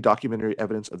have any documentary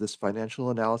evidence of this financial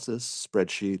analysis,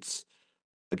 spreadsheets,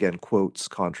 again, quotes,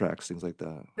 contracts, things like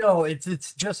that? no,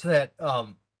 it's just that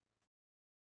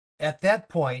at that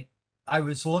point, I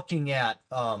was looking at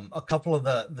a couple of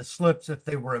the slips if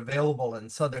they were available in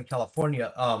Southern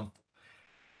California.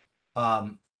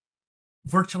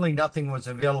 Virtually nothing was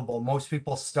available. Most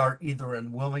people start either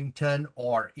in Wilmington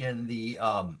or in the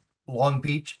Long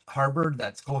Beach harbor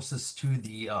that's closest to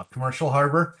the commercial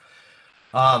harbor.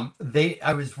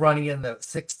 I was running in the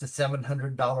 $600 to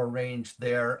 $700 range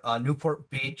there. Newport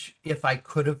Beach, if I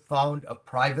could have found a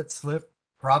private slip,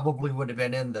 probably would have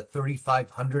been in the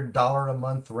 $3,500 a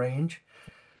month range.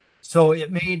 So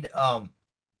it made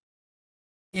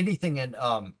anything in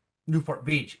Newport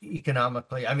Beach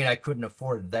economically. I mean, I couldn't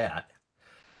afford that.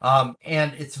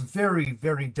 And it's very,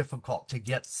 very difficult to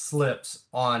get slips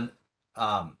on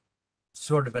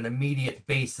sort of an immediate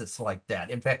basis like that.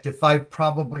 In fact, if I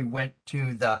probably went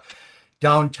to the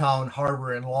downtown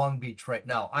harbor in Long Beach right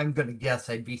now, I'm going to guess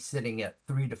I'd be sitting at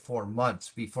 3 to 4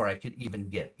 months before I could even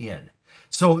get in.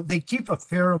 So they keep a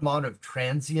fair amount of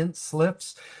transient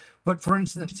slips. But for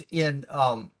instance, in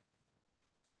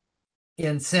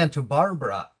Santa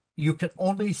Barbara, you can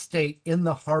only stay in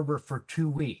the harbor for 2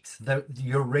 weeks.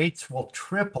 Your rates will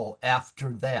triple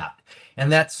after that.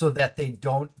 And that's so that they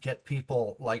don't get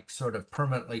people like sort of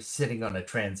permanently sitting on a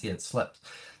transient slip.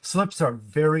 Slips are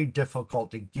very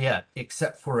difficult to get,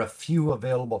 except for a few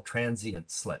available transient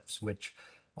slips, which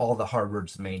all the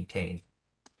harbors maintain.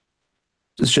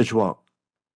 This is Judge Wong.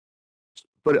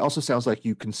 But it also sounds like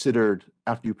you considered,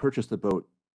 after you purchased the boat,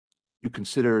 you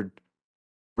considered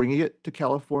bringing it to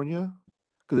California?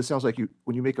 Because it sounds like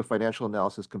when you make a financial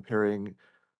analysis comparing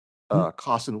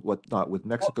costs and whatnot with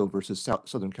Mexico versus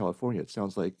Southern California, it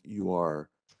sounds like you are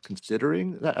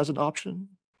considering that as an option.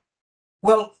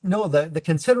 Well, no, the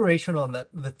consideration on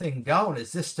the thing down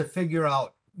is just to figure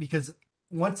out, because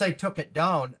once I took it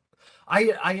down,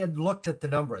 I had looked at the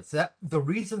numbers. That the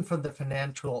reason for the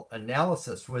financial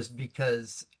analysis was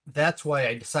because that's why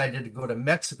I decided to go to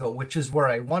Mexico, which is where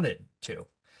I wanted to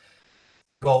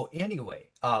go anyway,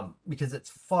 because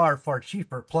it's far, far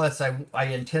cheaper. Plus, I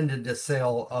intended to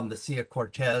sail the Sea of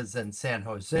Cortez and San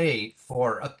Jose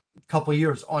for a couple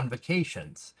years on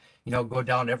vacations, go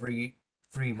down every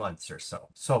 3 months or so.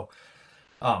 So,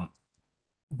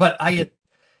 but I had,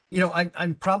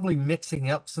 I'm probably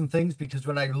mixing up some things, because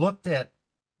when I looked at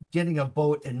getting a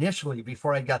boat initially,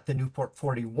 before I got the Newport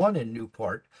 41 in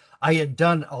Newport, I had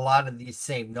done a lot of these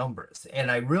same numbers. And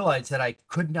I realized that I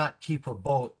could not keep a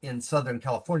boat in Southern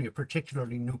California,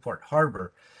 particularly Newport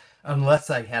Harbor, unless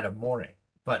I had a mooring.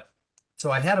 But so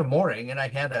I had a mooring and I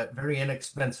had a very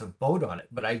inexpensive boat on it,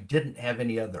 but I didn't have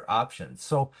any other options.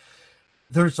 So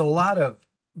there's a lot of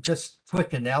just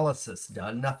quick analysis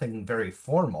done, nothing very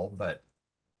formal, but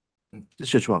This is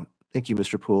Judge Wong. Thank you,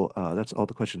 Mr. Poole. That's all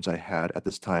the questions I had at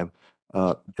this time.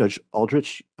 Judge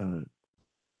Aldrich,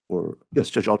 yes,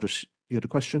 Judge Aldrich, you had a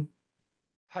question?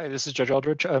 Hi, this is Judge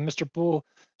Aldrich. Mr. Poole,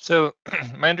 so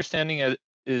my understanding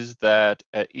is that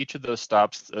at each of those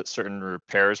stops, certain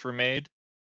repairs were made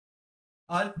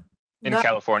in not-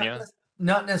 California.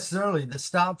 Not necessarily. The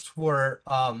stops were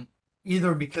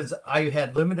either because I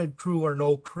had limited crew or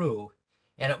no crew,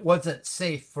 and it wasn't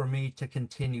safe for me to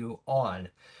continue on.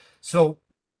 So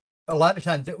a lot of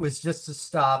times it was just a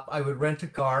stop. I would rent a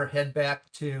car, head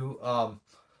back to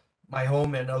my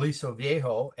home in Aliso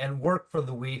Viejo, and work for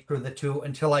the week or the two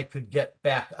until I could get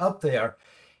back up there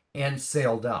and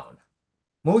sail down.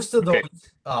 Most of Okay.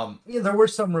 those, yeah, there were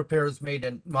some repairs made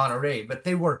in Monterey, but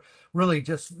they were really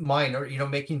just minor,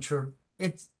 making sure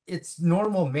it's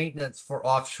normal maintenance for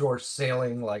offshore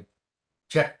sailing, like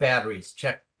check batteries,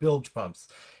 check bilge pumps,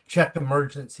 check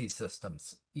emergency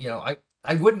systems.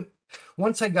 I wouldn't,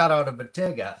 once I got out of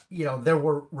Bottega, there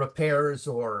were repairs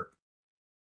or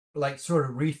like sort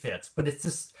of refits, but it's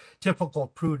just typical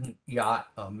prudent yacht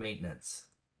maintenance.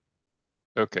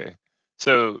 Okay.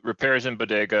 So repairs in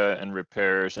Bodega and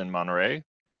repairs in Monterey.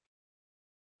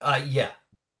 Yeah.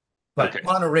 But Okay.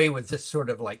 Monterey was just sort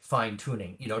of like fine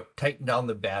tuning, tighten down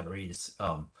the batteries,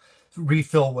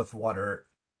 refill with water,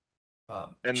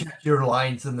 And- check your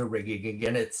lines in the rigging.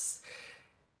 Again,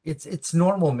 it's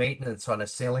normal maintenance on a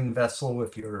sailing vessel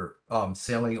if you're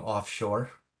sailing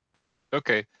offshore.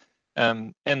 Okay.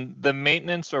 And the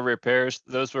maintenance or repairs,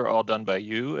 those were all done by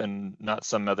you and not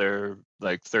some other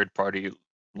like third party,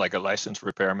 like a licensed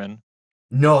repairman?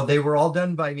 No, they were all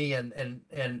done by me, and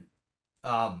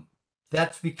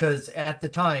that's because at the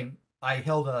time I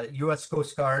held a U.S.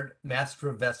 Coast Guard Master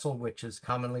of Vessel, which is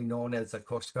commonly known as a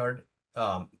Coast Guard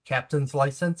captain's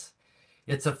license.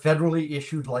 It's a federally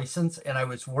issued license, and I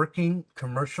was working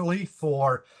commercially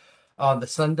for the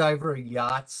Sundiver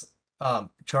Yachts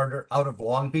charter out of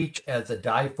Long Beach as a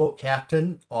dive boat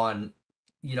captain on,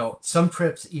 some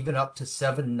trips even up to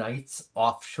 7 nights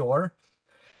offshore.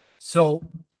 So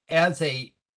as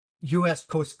a U.S.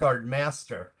 Coast Guard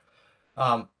master,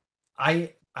 I'm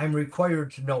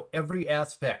required to know every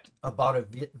aspect about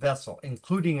a vessel,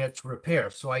 including its repair,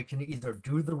 so I can either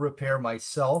do the repair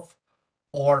myself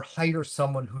or hire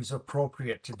someone who's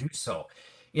appropriate to do so.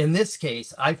 In this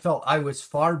case, I felt I was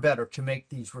far better to make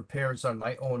these repairs on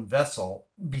my own vessel,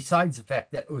 besides the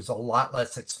fact that it was a lot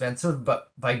less expensive,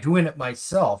 but by doing it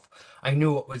myself, I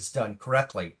knew it was done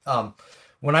correctly.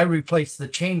 When I replaced the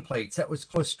chain plates, that was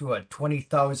close to a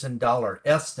 $20,000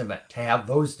 estimate to have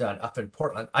those done up in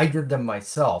Portland. I did them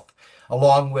myself,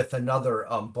 along with another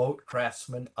boat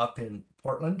craftsman up in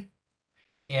Portland.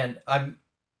 And I've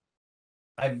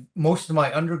most of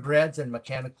my undergrads in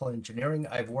mechanical engineering.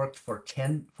 I've worked for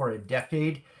a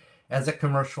decade as a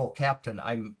commercial captain.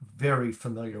 I'm very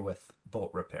familiar with boat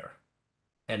repair,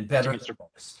 and better than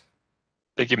most.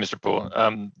 Thank you, Mr. Poole.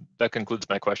 That concludes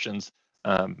my questions.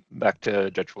 Back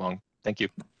to Judge Wong. Thank you.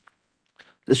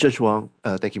 This is Judge Wong.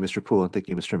 Thank you, Mr. Poole, and thank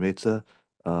you, Mr. Meza.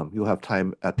 You'll have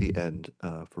time at the end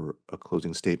for a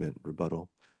closing statement rebuttal.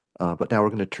 But now we're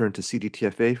going to turn to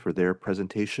CDTFA for their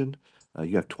presentation.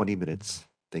 You have 20 minutes.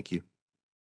 Thank you.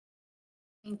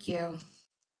 Thank you.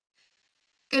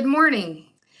 Good morning.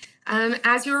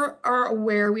 As you are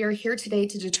aware, we are here today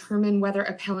to determine whether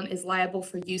appellant is liable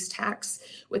for use tax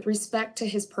with respect to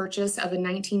his purchase of a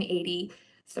 1980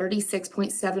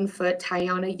 36.7-foot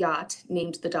Tayana yacht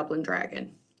named the Dublin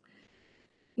Dragon.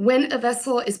 When a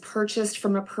vessel is purchased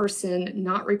from a person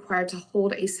not required to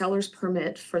hold a seller's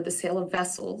permit for the sale of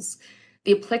vessels,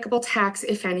 the applicable tax,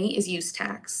 if any, is use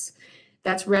tax.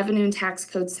 That's Revenue and Tax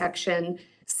Code section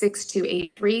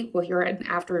 6283. We'll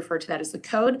hereafter refer to that as the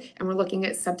code, and we're looking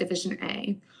at subdivision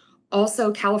A.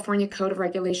 Also, California Code of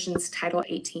Regulations, Title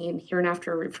 18,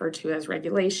 hereinafter referred to as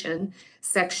regulation,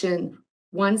 section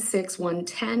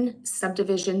 16110,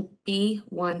 subdivision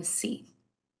B1C.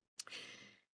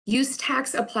 Use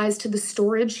tax applies to the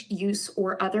storage, use,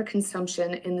 or other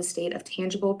consumption in the state of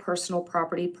tangible personal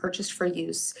property purchased for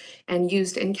use and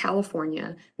used in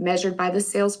California, measured by the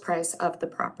sales price of the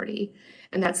property.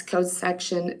 And that's Code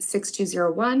Section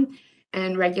 6201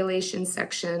 and Regulation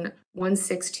Section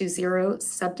 1620,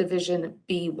 Subdivision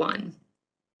B1.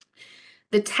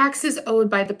 The tax is owed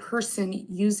by the person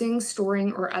using,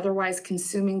 storing, or otherwise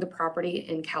consuming the property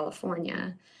in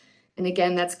California. And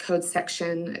again, that's code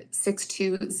section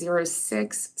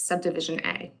 6206, subdivision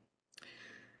A.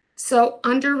 So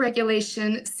under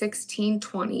regulation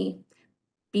 1620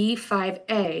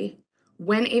 B5A,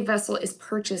 when a vessel is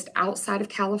purchased outside of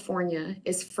California,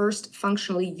 is first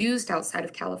functionally used outside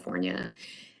of California,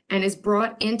 and is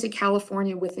brought into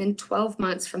California within 12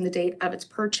 months from the date of its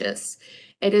purchase,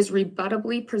 it is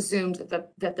rebuttably presumed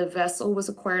that the vessel was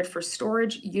acquired for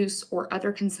storage, use, or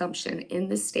other consumption in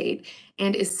the state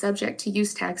and is subject to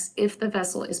use tax if the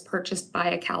vessel is purchased by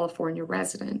a California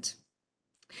resident.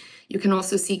 You can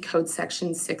also see code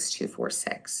section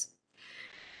 6246.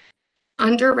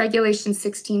 Under regulation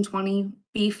 1620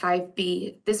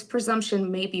 B5B, this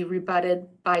presumption may be rebutted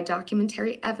by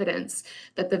documentary evidence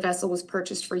that the vessel was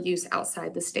purchased for use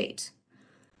outside the state.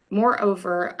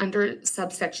 Moreover, under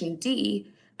subsection D,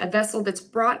 a vessel that's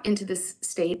brought into this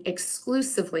state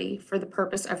exclusively for the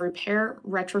purpose of repair,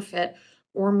 retrofit,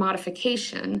 or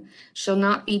modification shall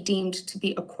not be deemed to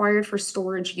be acquired for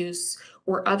storage, use,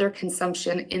 or other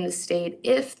consumption in the state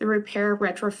if the repair,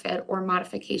 retrofit, or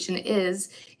modification is,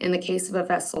 in the case of a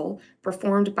vessel,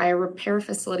 performed by a repair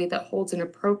facility that holds an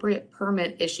appropriate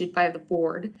permit issued by the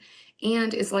board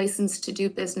and is licensed to do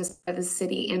business by the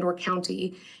city and or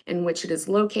county in which it is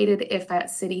located if that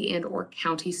city and or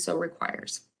county so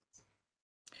requires.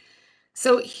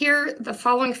 So here, the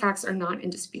following facts are not in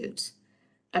dispute.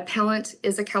 Appellant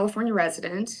is a California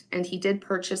resident, and he did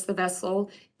purchase the vessel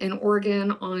in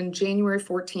Oregon on January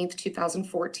 14th,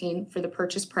 2014 for the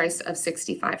purchase price of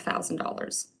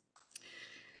 $65,000.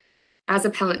 As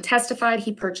appellant testified,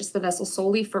 he purchased the vessel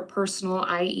solely for personal,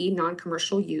 i.e.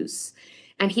 non-commercial use,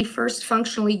 and he first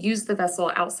functionally used the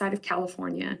vessel outside of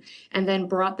California and then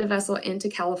brought the vessel into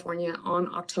California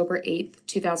on October 8th,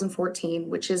 2014,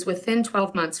 which is within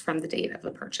 12 months from the date of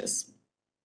the purchase.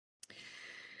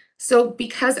 So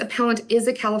because appellant is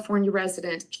a California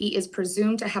resident, he is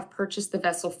presumed to have purchased the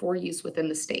vessel for use within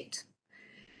the state.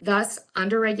 Thus,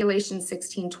 under regulation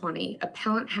 1620,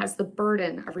 appellant has the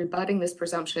burden of rebutting this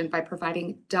presumption by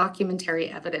providing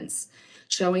documentary evidence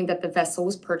showing that the vessel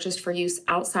was purchased for use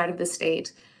outside of the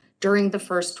state during the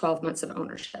first 12 months of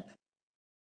ownership.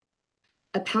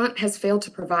 Appellant has failed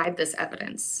to provide this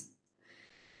evidence.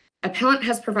 Appellant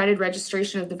has provided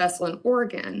registration of the vessel in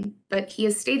Oregon, but he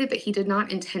has stated that he did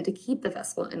not intend to keep the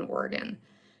vessel in Oregon.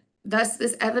 Thus,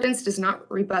 this evidence does not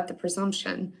rebut the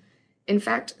presumption. In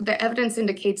fact, the evidence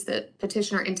indicates that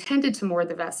petitioner intended to moor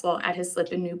the vessel at his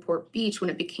slip in Newport Beach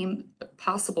when it became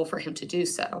possible for him to do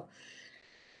so.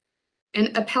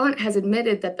 And appellant has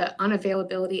admitted that the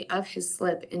unavailability of his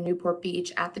slip in Newport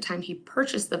Beach at the time he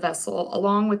purchased the vessel,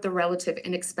 along with the relative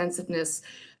inexpensiveness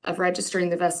of registering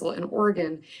the vessel in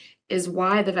Oregon, is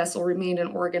why the vessel remained in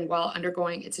Oregon while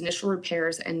undergoing its initial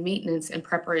repairs and maintenance in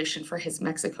preparation for his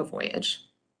Mexico voyage.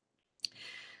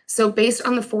 So based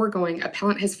on the foregoing,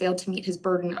 appellant has failed to meet his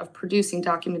burden of producing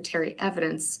documentary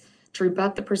evidence to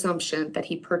rebut the presumption that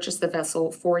he purchased the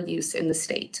vessel for use in the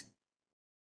state.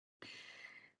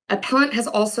 Appellant has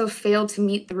also failed to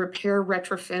meet the repair,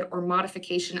 retrofit, or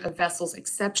modification of vessels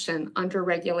exception under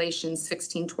regulation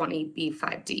 1620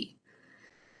 B5D.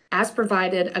 As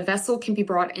provided, a vessel can be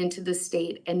brought into the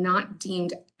state and not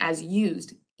deemed as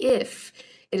used if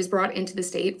it is brought into the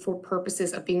state for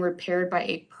purposes of being repaired by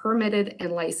a permitted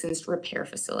and licensed repair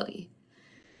facility.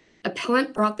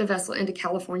 Appellant brought the vessel into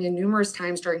California numerous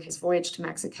times during his voyage to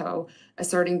Mexico,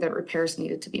 asserting that repairs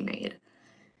needed to be made.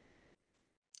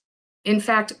 In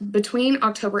fact, between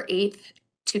October 8th,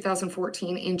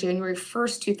 2014 and January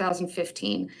 1st,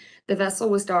 2015, the vessel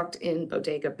was docked in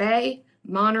Bodega Bay,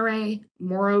 Monterey,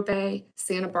 Morro Bay,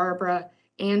 Santa Barbara,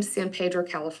 and San Pedro,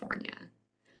 California.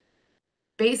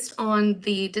 Based on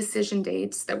the decision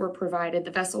dates that were provided, the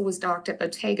vessel was docked at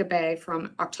Bodega Bay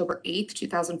from October 8th,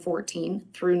 2014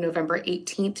 through November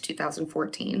 18th,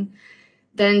 2014,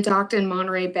 then docked in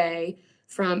Monterey Bay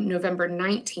from November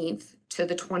 19th to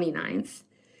the 29th,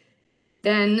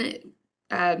 then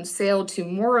sailed to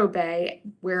Morro Bay,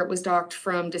 where it was docked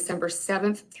from December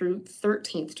 7th through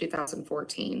 13th,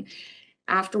 2014.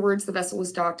 Afterwards, the vessel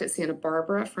was docked at Santa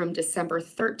Barbara from December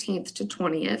 13th to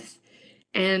 20th,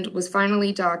 and was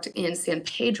finally docked in San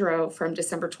Pedro from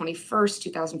December 21st,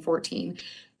 2014,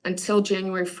 until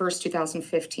January 1st,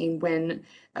 2015, when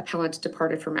appellant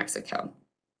departed for Mexico.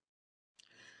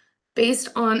 Based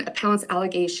on appellant's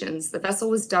allegations, the vessel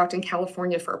was docked in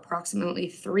California for approximately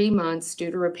 3 months due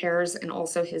to repairs and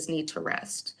also his need to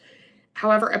rest.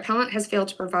 However, appellant has failed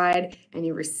to provide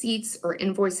any receipts or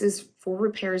invoices for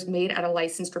repairs made at a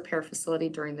licensed repair facility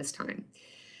during this time.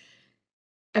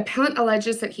 Appellant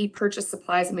alleges that he purchased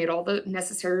supplies and made all the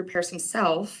necessary repairs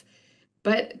himself,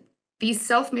 but these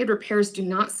self-made repairs do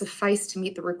not suffice to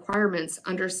meet the requirements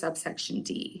under subsection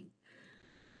D.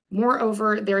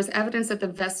 Moreover, there is evidence that the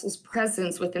vessel's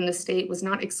presence within the state was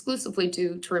not exclusively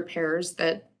due to repairs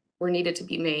that were needed to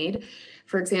be made.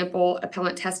 For example,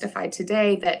 appellant testified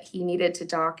today that he needed to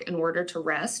dock in order to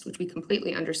rest, which we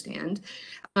completely understand,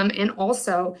 and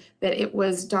also that it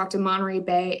was docked in Monterey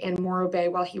Bay and Morro Bay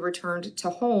while he returned to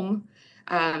home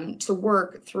to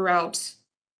work throughout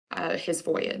his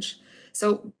voyage.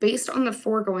 So based on the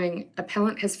foregoing,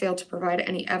 appellant has failed to provide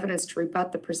any evidence to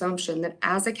rebut the presumption that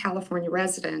as a California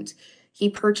resident, he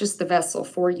purchased the vessel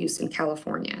for use in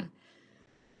California.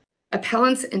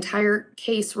 Appellant's entire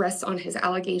case rests on his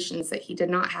allegations that he did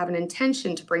not have an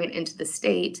intention to bring it into the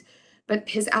state, but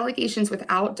his allegations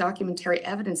without documentary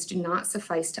evidence do not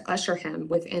suffice to usher him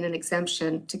within an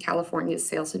exemption to California's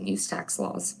sales and use tax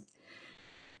laws.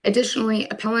 Additionally,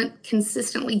 appellant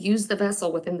consistently used the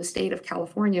vessel within the state of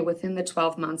California within the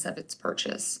 12 months of its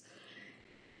purchase.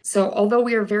 So although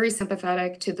we are very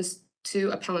sympathetic to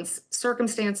appellant's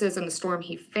circumstances and the storm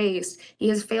he faced, he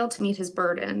has failed to meet his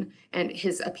burden and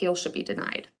his appeal should be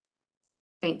denied.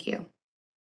 Thank you.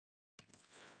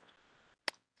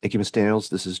 Thank you, Ms. Daniels.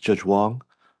 This is Judge Wong.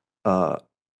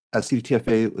 As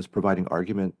CDTFA was providing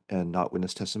argument and not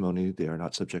witness testimony, they are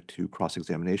not subject to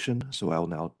cross-examination. So I will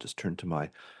now just turn to my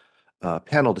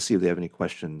panel to see if they have any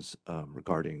questions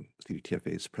regarding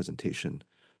CDTFA's presentation,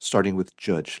 starting with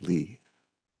Judge Lee.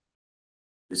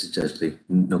 This is Judge Lee.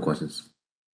 No questions.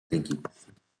 Thank you.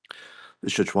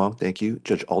 This is Judge Wong. Thank you.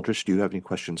 Judge Aldrich, do you have any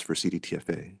questions for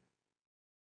CDTFA?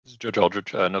 This is Judge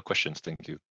Aldrich. No questions. Thank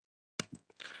you.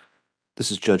 This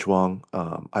is Judge Wong.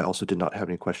 I also did not have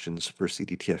any questions for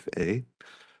CDTFA.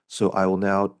 So I will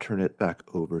now turn it back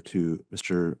over to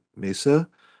Mr. Mesa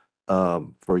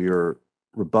for your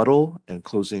rebuttal and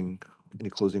any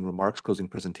closing remarks, closing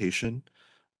presentation.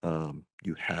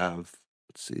 You have,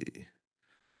 let's see,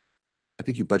 I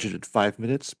think you budgeted 5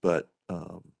 minutes, but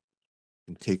can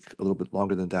take a little bit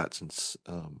longer than that since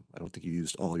I don't think you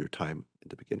used all your time at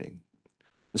the beginning.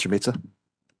 Mr. Mesa?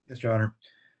 Yes, Your Honor.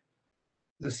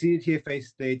 The CDTFA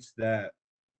states that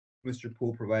Mr.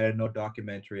 Poole provided no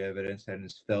documentary evidence and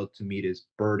has failed to meet his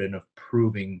burden of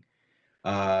proving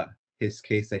his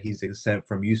case that he's exempt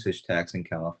from usage tax in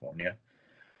California.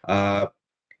 The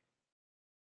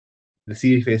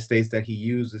CDTFA states that he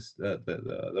uses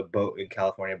the boat in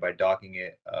California by docking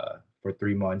it for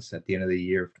 3 months at the end of the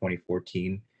year of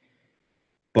 2014.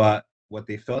 But what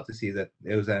they failed to see is that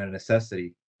it was at a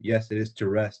necessity. Yes, it is to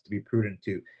rest, to be prudent,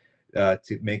 to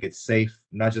make it safe,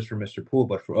 not just for Mr. Poole,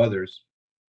 but for others.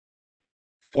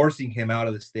 Forcing him out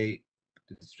of the state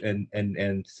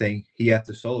and saying he had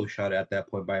to solo shot at that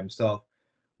point by himself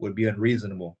would be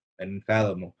unreasonable and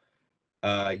unfathomable.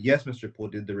 Yes, Mr. Poole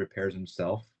did the repairs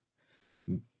himself.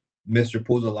 Mr.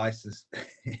 Poole's a licensed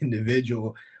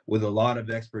individual with a lot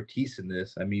of expertise in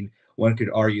this. I mean, one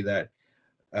could argue that,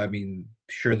 I mean,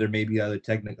 sure, there may be other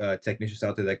technicians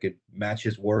out there that could match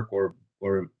his work or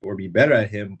be better at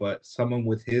him, but someone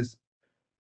with his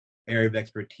area of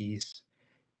expertise,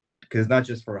 because not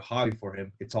just for a hobby for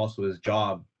him, it's also his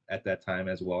job at that time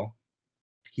as well.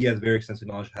 He has very extensive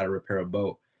knowledge of how to repair a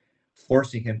boat.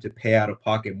 Forcing him to pay out of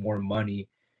pocket more money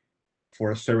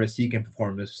for a service he can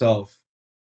perform himself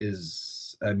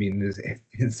is, I mean, it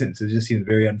just seems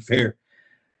very unfair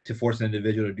to force an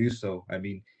individual to do so. I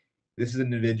mean, this is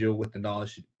an individual with the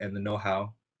knowledge and the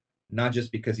know-how, not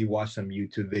just because he watched some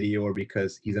YouTube video or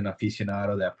because he's an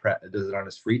aficionado that does it on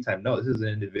his free time. No, this is an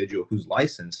individual who's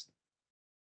licensed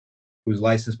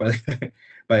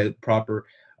by proper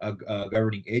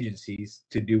governing agencies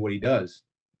to do what he does.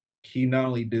 He not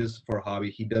only does this for a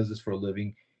hobby, he does this for a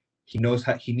living. He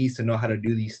needs to know how to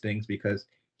do these things because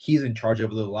he's in charge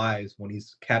of other lives when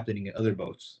he's captaining other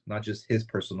boats, not just his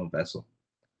personal vessel.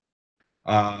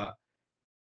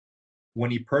 When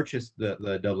he purchased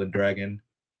the Dublin Dragon,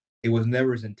 it was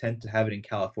never his intent to have it in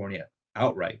California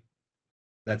outright.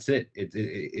 That's it.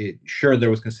 Sure, there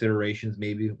was considerations,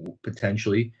 maybe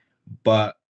potentially,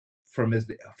 but from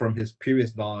his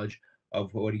previous knowledge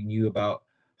of what he knew about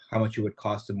how much it would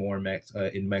cost him more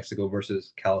in Mexico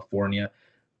versus California,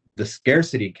 the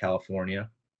scarcity in California,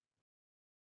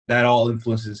 that all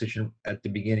influences the decision at the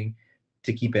beginning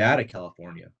to keep it out of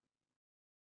California.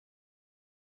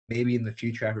 Maybe in the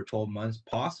future after 12 months,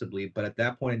 possibly, but at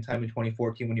that point in time in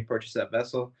 2014, when he purchased that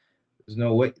vessel, there's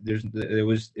no way. It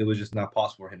was just not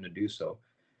possible for him to do so.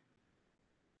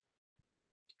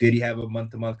 Did he have a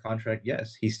month-to-month contract?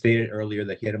 Yes. He stated earlier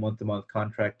that he had a month-to-month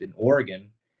contract in Oregon,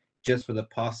 just for the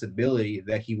possibility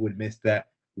that he would miss that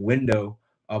window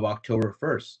of October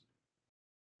 1st.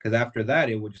 Because after that,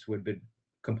 it would have been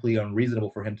completely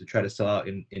unreasonable for him to try to sell out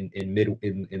in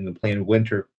the plain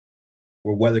winter,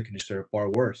 where weather conditions are far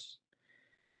worse.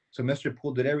 So Mr.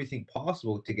 Poole did everything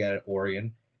possible to get at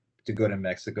Oregon, to go to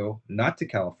Mexico, not to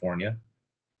California.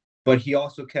 But he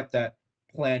also kept that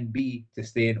plan B to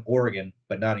stay in Oregon,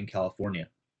 but not in California.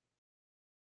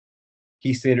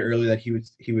 He stated earlier that he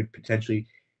would potentially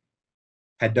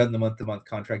had done the month-to-month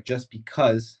contract just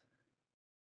because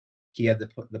he had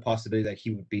the possibility that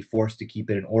he would be forced to keep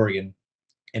it in Oregon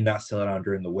and not sell it on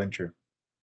during the winter.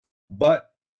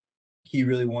 But he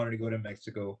really wanted to go to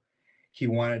Mexico. He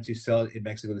wanted to sell it in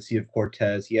Mexico, the Sea of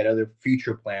Cortez. He had other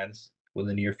future plans in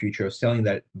the near future of selling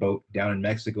that boat down in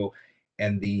Mexico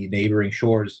and the neighboring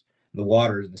shores, the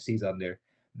waters and the seas on there.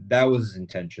 That was his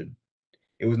intention.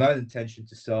 It was not his intention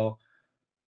to sell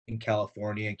in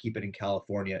California and keep it in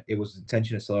California. It was his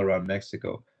intention to sell it around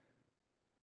Mexico.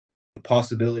 The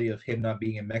possibility of him not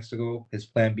being in Mexico, his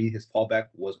plan B, his fallback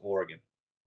was Oregon.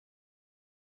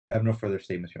 I have no further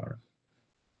statements, Your Honor.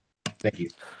 Thank you.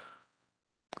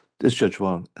 This is Judge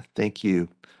Wong. Thank you.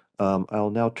 I'll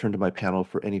now turn to my panel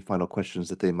for any final questions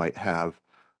that they might have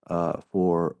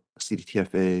for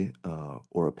CDTFA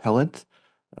or appellant,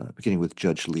 beginning with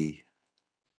Judge Lee.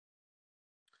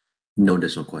 No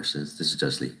additional questions. This is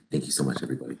Judge Lee. Thank you so much,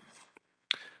 everybody.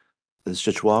 This is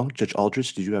Judge Wong. Judge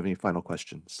Aldrich, did you have any final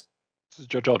questions? This is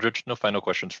Judge Aldrich. No final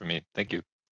questions for me. Thank you.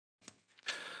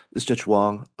 This is Judge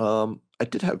Wong. I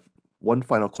did have one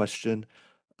final question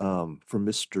for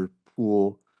Mr.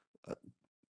 Poole.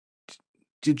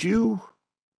 Did you,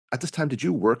 at this time, did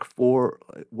you work for,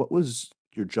 what was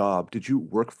your job? Did you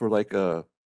work for like a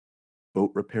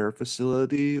boat repair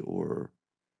facility or?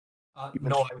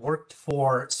 No, I worked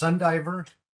for Sundiver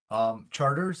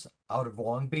Charters out of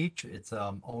Long Beach. It's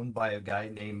owned by a guy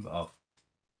named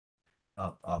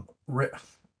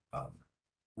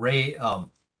Ray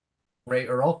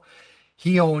Earl.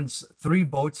 He owns 3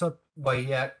 boats up.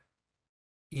 Well,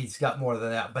 he's got more than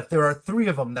that, but there are 3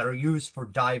 of them that are used for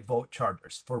dive boat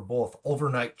charters, for both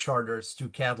overnight charters to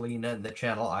Catalina and the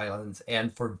Channel Islands,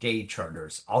 and for day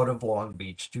charters out of Long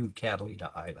Beach to Catalina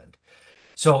Island.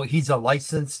 So he's a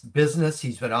licensed business.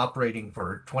 He's been operating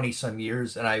for 20 some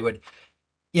years, and I would,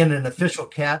 in an official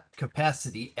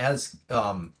capacity as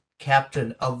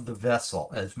captain of the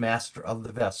vessel, as master of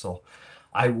the vessel,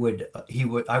 I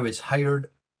was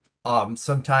hired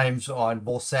sometimes on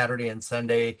both Saturday and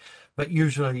Sunday, but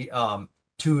usually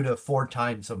 2 to 4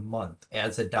 times a month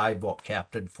as a dive boat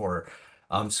captain for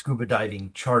scuba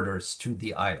diving charters to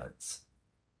the islands.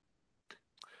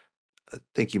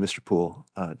 Thank you, Mr. Poole.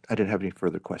 I didn't have any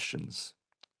further questions.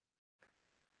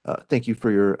 Thank you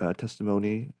for your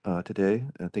testimony today.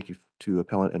 Thank you to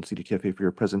Appellant and CDTFA for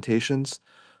your presentations.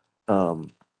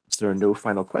 If there are no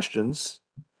final questions,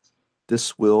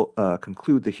 this will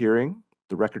conclude the hearing.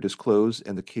 The record is closed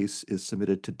and the case is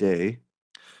submitted today.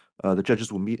 The judges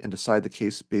will meet and decide the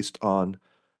case based on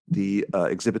the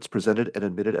exhibits presented and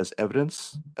admitted as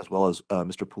evidence, as well as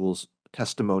Mr. Poole's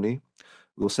testimony.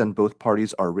 We will send both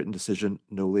parties our written decision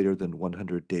no later than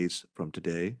 100 days from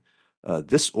today.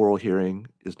 This oral hearing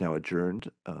is now adjourned.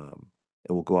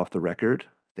 It will go off the record.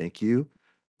 Thank you.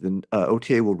 Then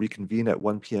OTA will reconvene at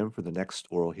 1 p.m. for the next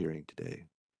oral hearing today.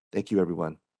 Thank you,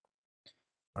 everyone.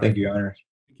 Thank you, Your Honor.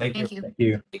 Thank you. Thank you. Thank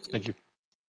you. Thank you.